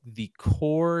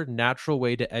core natural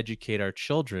way to educate our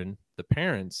children, the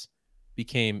parents,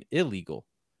 became illegal.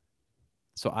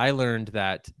 So I learned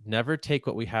that never take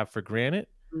what we have for granted.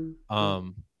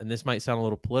 And this might sound a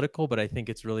little political, but I think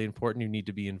it's really important. You need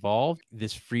to be involved.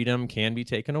 This freedom can be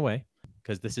taken away,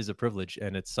 because this is a privilege,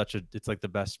 and it's like the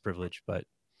best privilege. But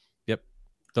yep,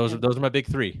 those are my big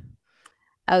 3.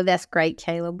 Oh, that's great,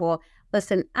 Caleb. Well,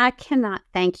 listen, I cannot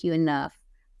thank you enough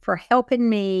for helping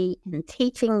me and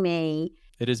teaching me.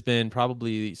 It has been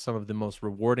probably some of the most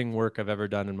rewarding work I've ever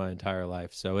done in my entire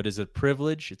life. So it is a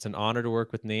privilege. It's an honor to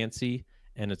work with Nancy,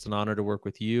 and it's an honor to work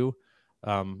with you.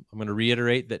 I'm going to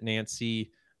reiterate that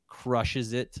Nancy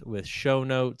crushes it with show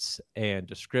notes and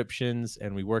descriptions,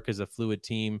 and we work as a fluid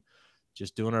team,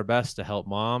 just doing our best to help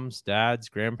moms, dads,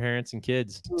 grandparents, and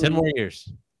kids. 10 more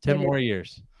years. 10 more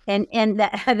years. And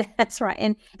that's right.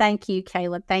 And thank you,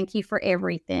 Caleb. Thank you for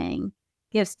everything.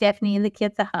 Give Stephanie and the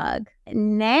kids a hug.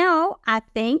 Now I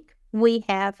think we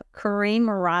have Kareem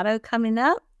Murado coming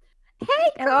up.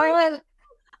 Hey, Kareem.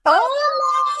 Oh,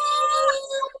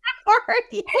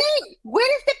 hey,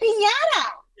 where is the piñata?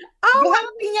 Oh, You have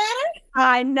a piñata?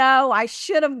 I know. I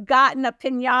should have gotten a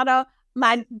piñata.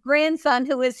 My grandson,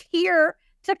 who is here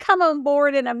to come on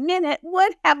board in a minute,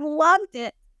 would have loved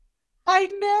it. I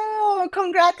know.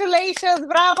 Congratulations.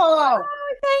 Bravo. Oh,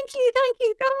 thank you. Thank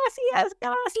you. Gracias.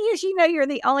 Gracias. You know, you're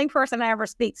the only person I ever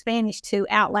speak Spanish to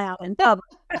out loud in public.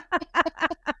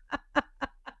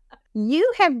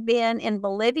 You have been in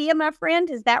Bolivia, my friend.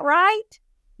 Is that right?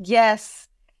 Yes.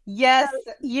 Yes.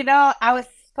 You know, I was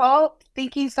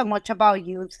thinking so much about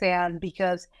you, Sam,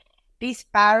 because these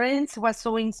parents were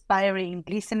so inspiring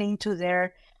listening to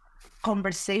their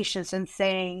conversations and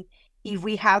saying, if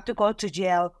we have to go to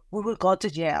jail, we will go to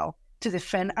jail to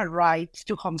defend our right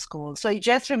to homeschool. So it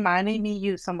just reminded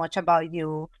me so much about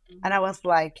you. And I was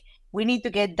like, we need to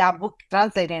get that book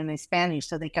translated in Spanish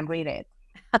so they can read it.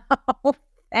 Oh,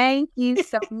 thank you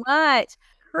so much.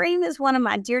 Kareem is one of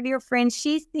my dear, dear friends.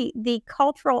 She's the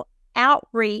cultural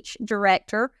outreach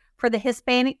director for the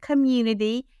Hispanic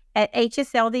community at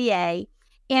HSLDA.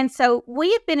 And so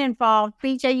we have been involved.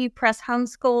 BJU Press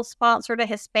Homeschool sponsored a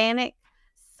Hispanic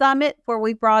summit where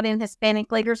we brought in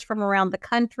Hispanic leaders from around the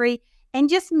country and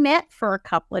just met for a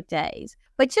couple of days.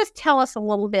 But just tell us a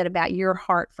little bit about your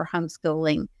heart for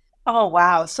homeschooling. Oh,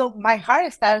 wow. So my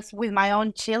heart starts with my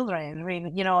own children.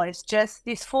 Really, you know, it's just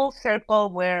this full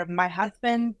circle where my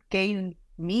husband gave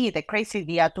me the crazy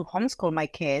idea to homeschool my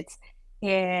kids.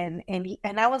 And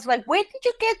I was like, where did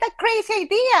you get that crazy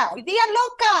idea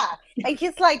loca? And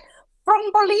he's like,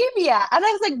 from Bolivia. And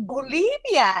I was like,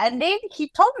 Bolivia? And then he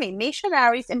told me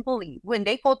missionaries in Bolivia, when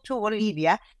they go to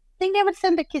Bolivia, they never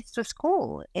send the kids to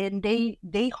school, and they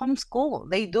homeschool.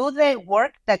 They do the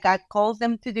work that God calls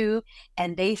them to do,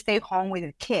 and they stay home with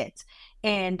their kids.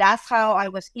 And that's how I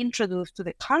was introduced to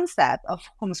the concept of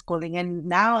homeschooling. And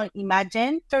now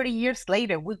imagine 30 years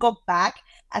later, we go back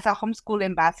as a homeschool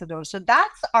ambassador. So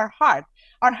that's our heart.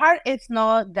 Our heart is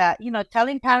not that, you know,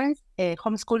 telling parents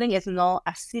homeschooling is not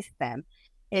a system.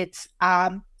 It's,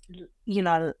 you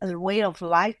know, a way of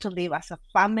life to live as a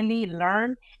family,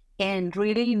 learn, and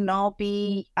really not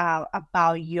be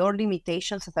about your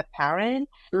limitations as a parent,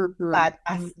 but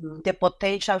as the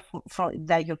potential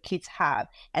that your kids have.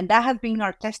 And that has been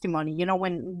our testimony. You know,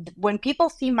 when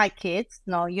people see my kids,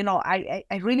 you know, I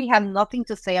really have nothing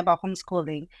to say about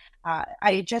homeschooling.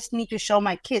 I just need to show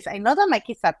my kids. I know that my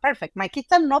kids are perfect. My kids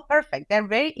are not perfect. They're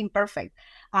very imperfect.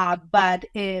 But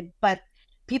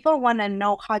people want to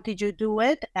know, how did you do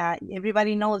it?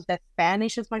 Everybody knows that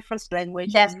Spanish is my first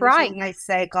language. That's right. My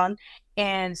second.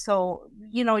 And so,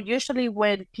 you know, usually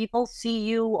when people see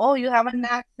you, oh, you have an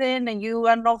accent and you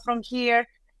are not from here,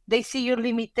 they see your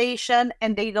limitation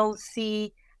and they don't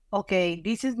see, okay,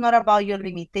 this is not about your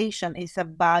limitation. It's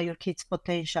about your kids'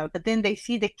 potential. But then they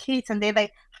see the kids and they're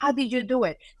like, how did you do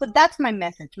it? So that's my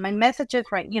message. My message is,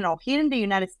 right, you know, here in the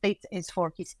United States is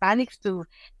for Hispanics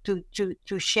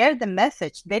to share the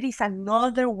message. There is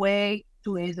another way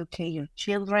to educate your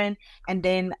children. And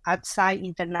then outside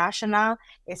international,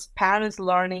 is parents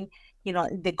learning. You know,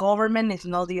 the government is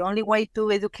not the only way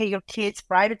to educate your kids.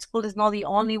 Private school is not the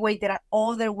only way. There are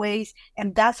other ways.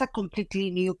 And that's a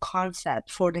completely new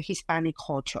concept for the Hispanic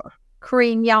culture.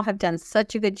 Kareem, y'all have done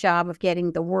such a good job of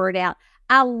getting the word out.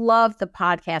 I love the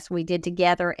podcast we did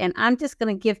together. And I'm just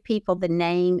going to give people the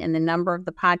name and the number of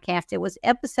the podcast. It was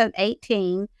episode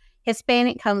 18,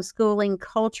 Hispanic Homeschooling,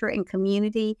 Culture and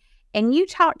Community. And you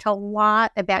talked a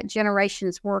lot about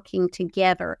generations working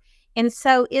together. And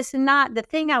so it's not, the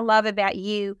thing I love about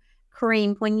you,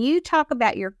 Kareem, when you talk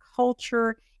about your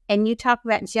culture and you talk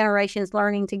about generations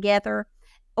learning together,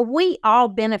 we all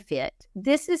benefit.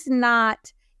 This is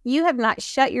not, you have not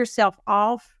shut yourself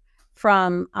off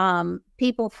from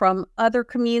people from other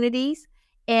communities.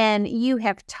 And you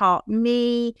have taught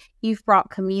me, you've brought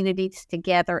communities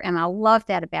together, and I love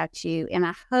that about you. And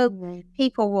I hope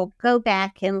people will go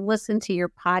back and listen to your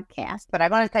podcast. But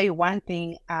I'm going to tell you one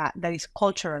thing that is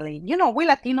culturally, you know, we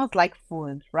Latinos like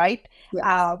food, right?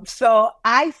 Yes. So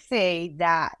I say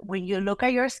that when you look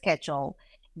at your schedule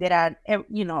that are,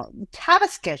 have a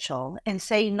schedule and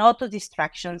say no to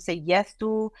distractions, say yes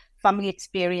to family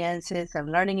experiences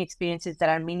and learning experiences that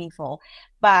are meaningful.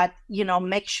 But,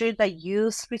 make sure that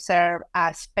you reserve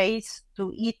a space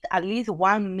to eat at least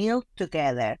one meal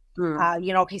together.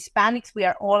 Hispanics, we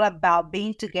are all about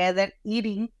being together,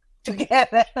 eating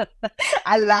together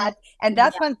a lot. And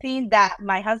that's one thing that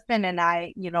my husband and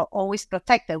I, always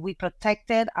protected. We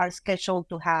protected our schedule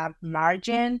to have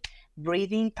margin,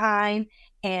 breathing time,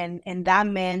 and that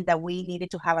meant that we needed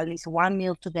to have at least one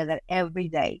meal together every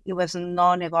day. It was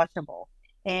non-negotiable.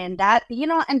 And that,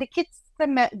 and the kids,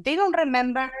 they don't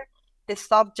remember the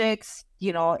subjects,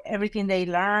 everything they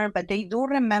learn, but they do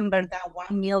remember that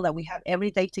one meal that we have every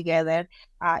day together,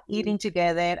 eating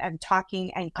together and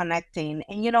talking and connecting.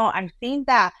 And, I think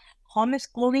that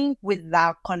homeschooling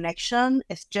without connection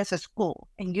is just a school,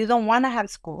 and you don't want to have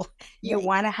school. You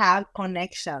want to have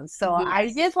connection. So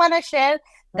I just want to share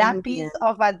that piece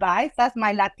of advice. That's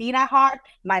my Latina heart,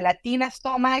 my Latina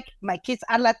stomach. My kids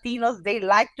are Latinos. They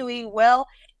like to eat well,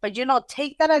 but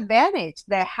take that advantage.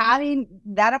 They're having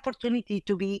that opportunity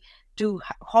to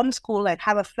homeschool and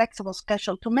have a flexible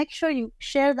schedule to make sure you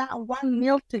share that one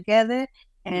meal together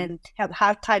and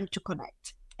have time to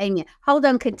connect. Amen. Hold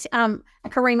on,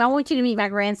 Kareem. I want you to meet my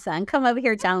grandson. Come over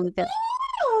here, John Lucas.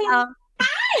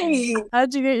 Hi.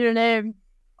 How'd you get your name?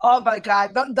 Oh my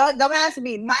God! Don't ask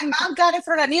me. My mom got it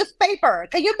from a newspaper.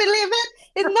 Can you believe it?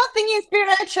 It's nothing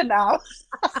inspirational.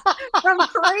 From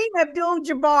Kareem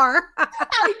Abdul-Jabbar.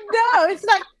 I know. It's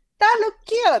like, that looks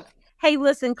cute. Hey,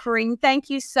 listen, Kareem. Thank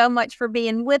you so much for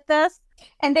being with us.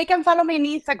 And they can follow me on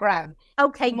Instagram.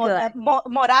 Okay, good.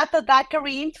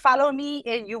 Morato.Kareem. Follow me,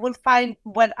 and you will find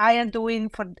what I am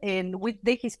doing with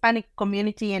the Hispanic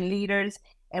community and leaders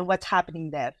and what's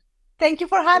happening there. Thank you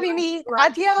for having me.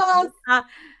 Adios.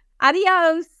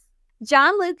 Adios.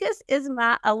 John Lucas is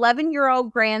my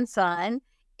 11-year-old grandson.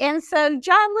 And so,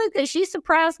 John Lucas, you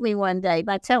surprised me one day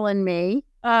by telling me.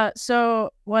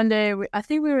 So one day, I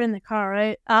think we were in the car,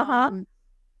 right?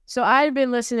 So I had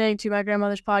been listening to my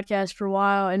grandmother's podcast for a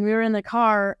while, and we were in the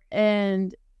car,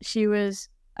 and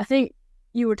I think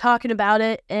you were talking about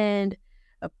it, and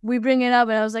we bring it up,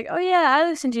 and I was like, oh yeah, I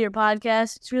listened to your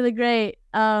podcast. It's really great.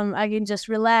 I can just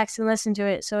relax and listen to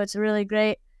it. So it's a really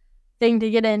great thing to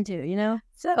get into,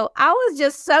 So I was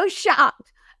just so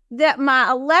shocked that my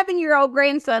 11-year-old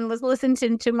grandson was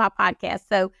listening to my podcast.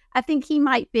 So I think he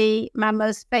might be my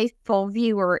most faithful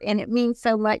viewer. And it means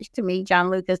so much to me, John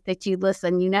Lucas, that you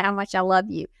listen. You know how much I love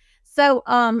you. So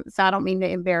I don't mean to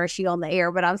embarrass you on the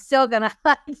air, but I'm still going to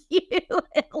hug you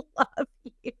and love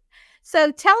you.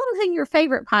 So tell them who your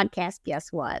favorite podcast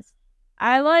guest was.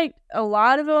 I liked a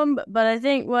lot of them, but I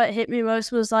think what hit me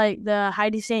most was like the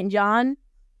Heidi St. John.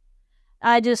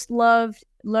 I just loved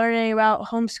learning about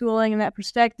homeschooling and that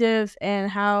perspective and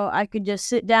how I could just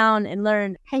sit down and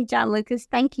learn. Hey, John Lucas,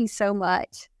 thank you so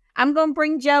much. I'm going to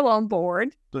bring Joe on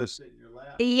board. Just sit in your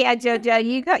lap. Yeah,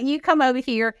 JoJo, you come over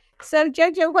here. So,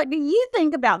 JoJo, what do you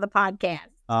think about the podcast?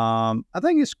 I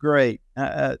think it's great.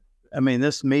 I mean,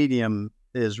 this medium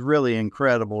is really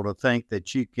incredible to think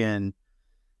that you can,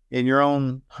 in your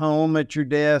own home at your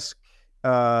desk,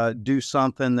 do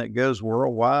something that goes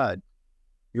worldwide.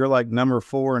 You're like number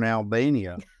 4 in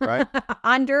Albania, right?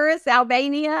 Honduras,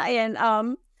 Albania,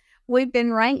 and we've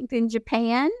been ranked in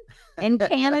Japan and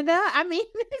Canada. I mean,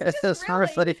 it's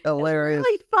really hilarious. It's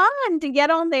really fun to get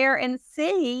on there and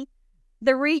see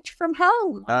the reach from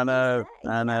home. I know.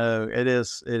 It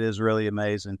is really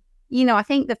amazing. I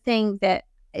think the thing that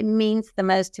it means the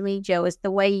most to me, Joe, is the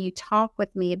way you talk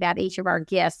with me about each of our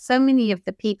guests. So many of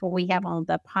the people we have on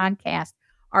the podcast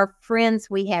are friends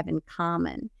we have in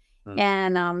common.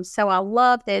 And so I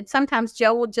love that sometimes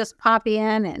Joe will just pop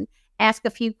in and ask a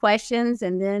few questions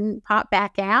and then pop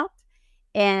back out.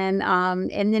 And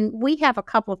then we have a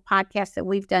couple of podcasts that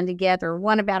we've done together,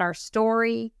 one about our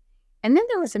story. And then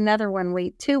there was another one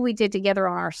we did together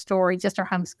on our story, just our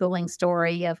homeschooling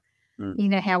story of,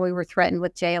 how we were threatened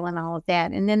with jail and all of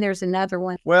that. And then there's another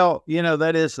one. Well,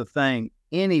 that is the thing.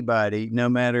 Anybody, no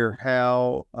matter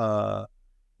how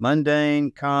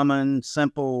mundane, common,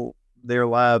 simple their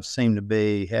lives seem to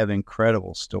be, have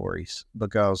incredible stories,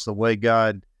 because the way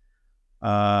God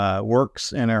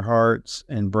works in our hearts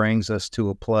and brings us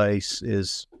to a place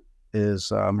is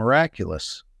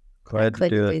miraculous. Glad to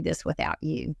do this without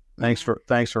you. Thanks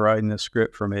for writing this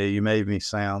script for me. You made me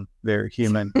sound very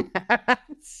human.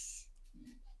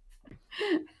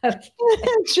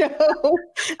 Joe.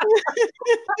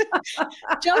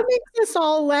 Joe makes us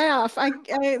all laugh.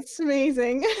 It's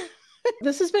amazing.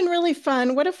 This has been really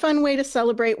fun. What a fun way to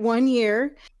celebrate 1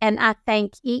 year. And I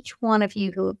thank each one of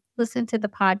you who have listened to the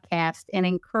podcast and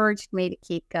encouraged me to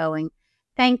keep going.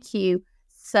 Thank you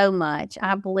so much.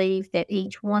 I believe that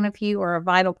each one of you are a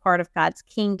vital part of God's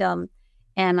kingdom.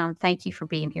 And thank you for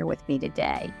being here with me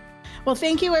today. Well,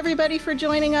 thank you, everybody, for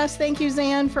joining us. Thank you,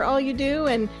 Zan, for all you do.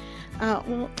 And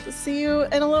we'll see you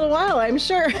in a little while, I'm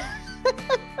sure.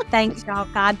 Thanks, y'all.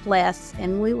 God bless.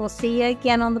 And we will see you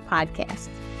again on the podcast.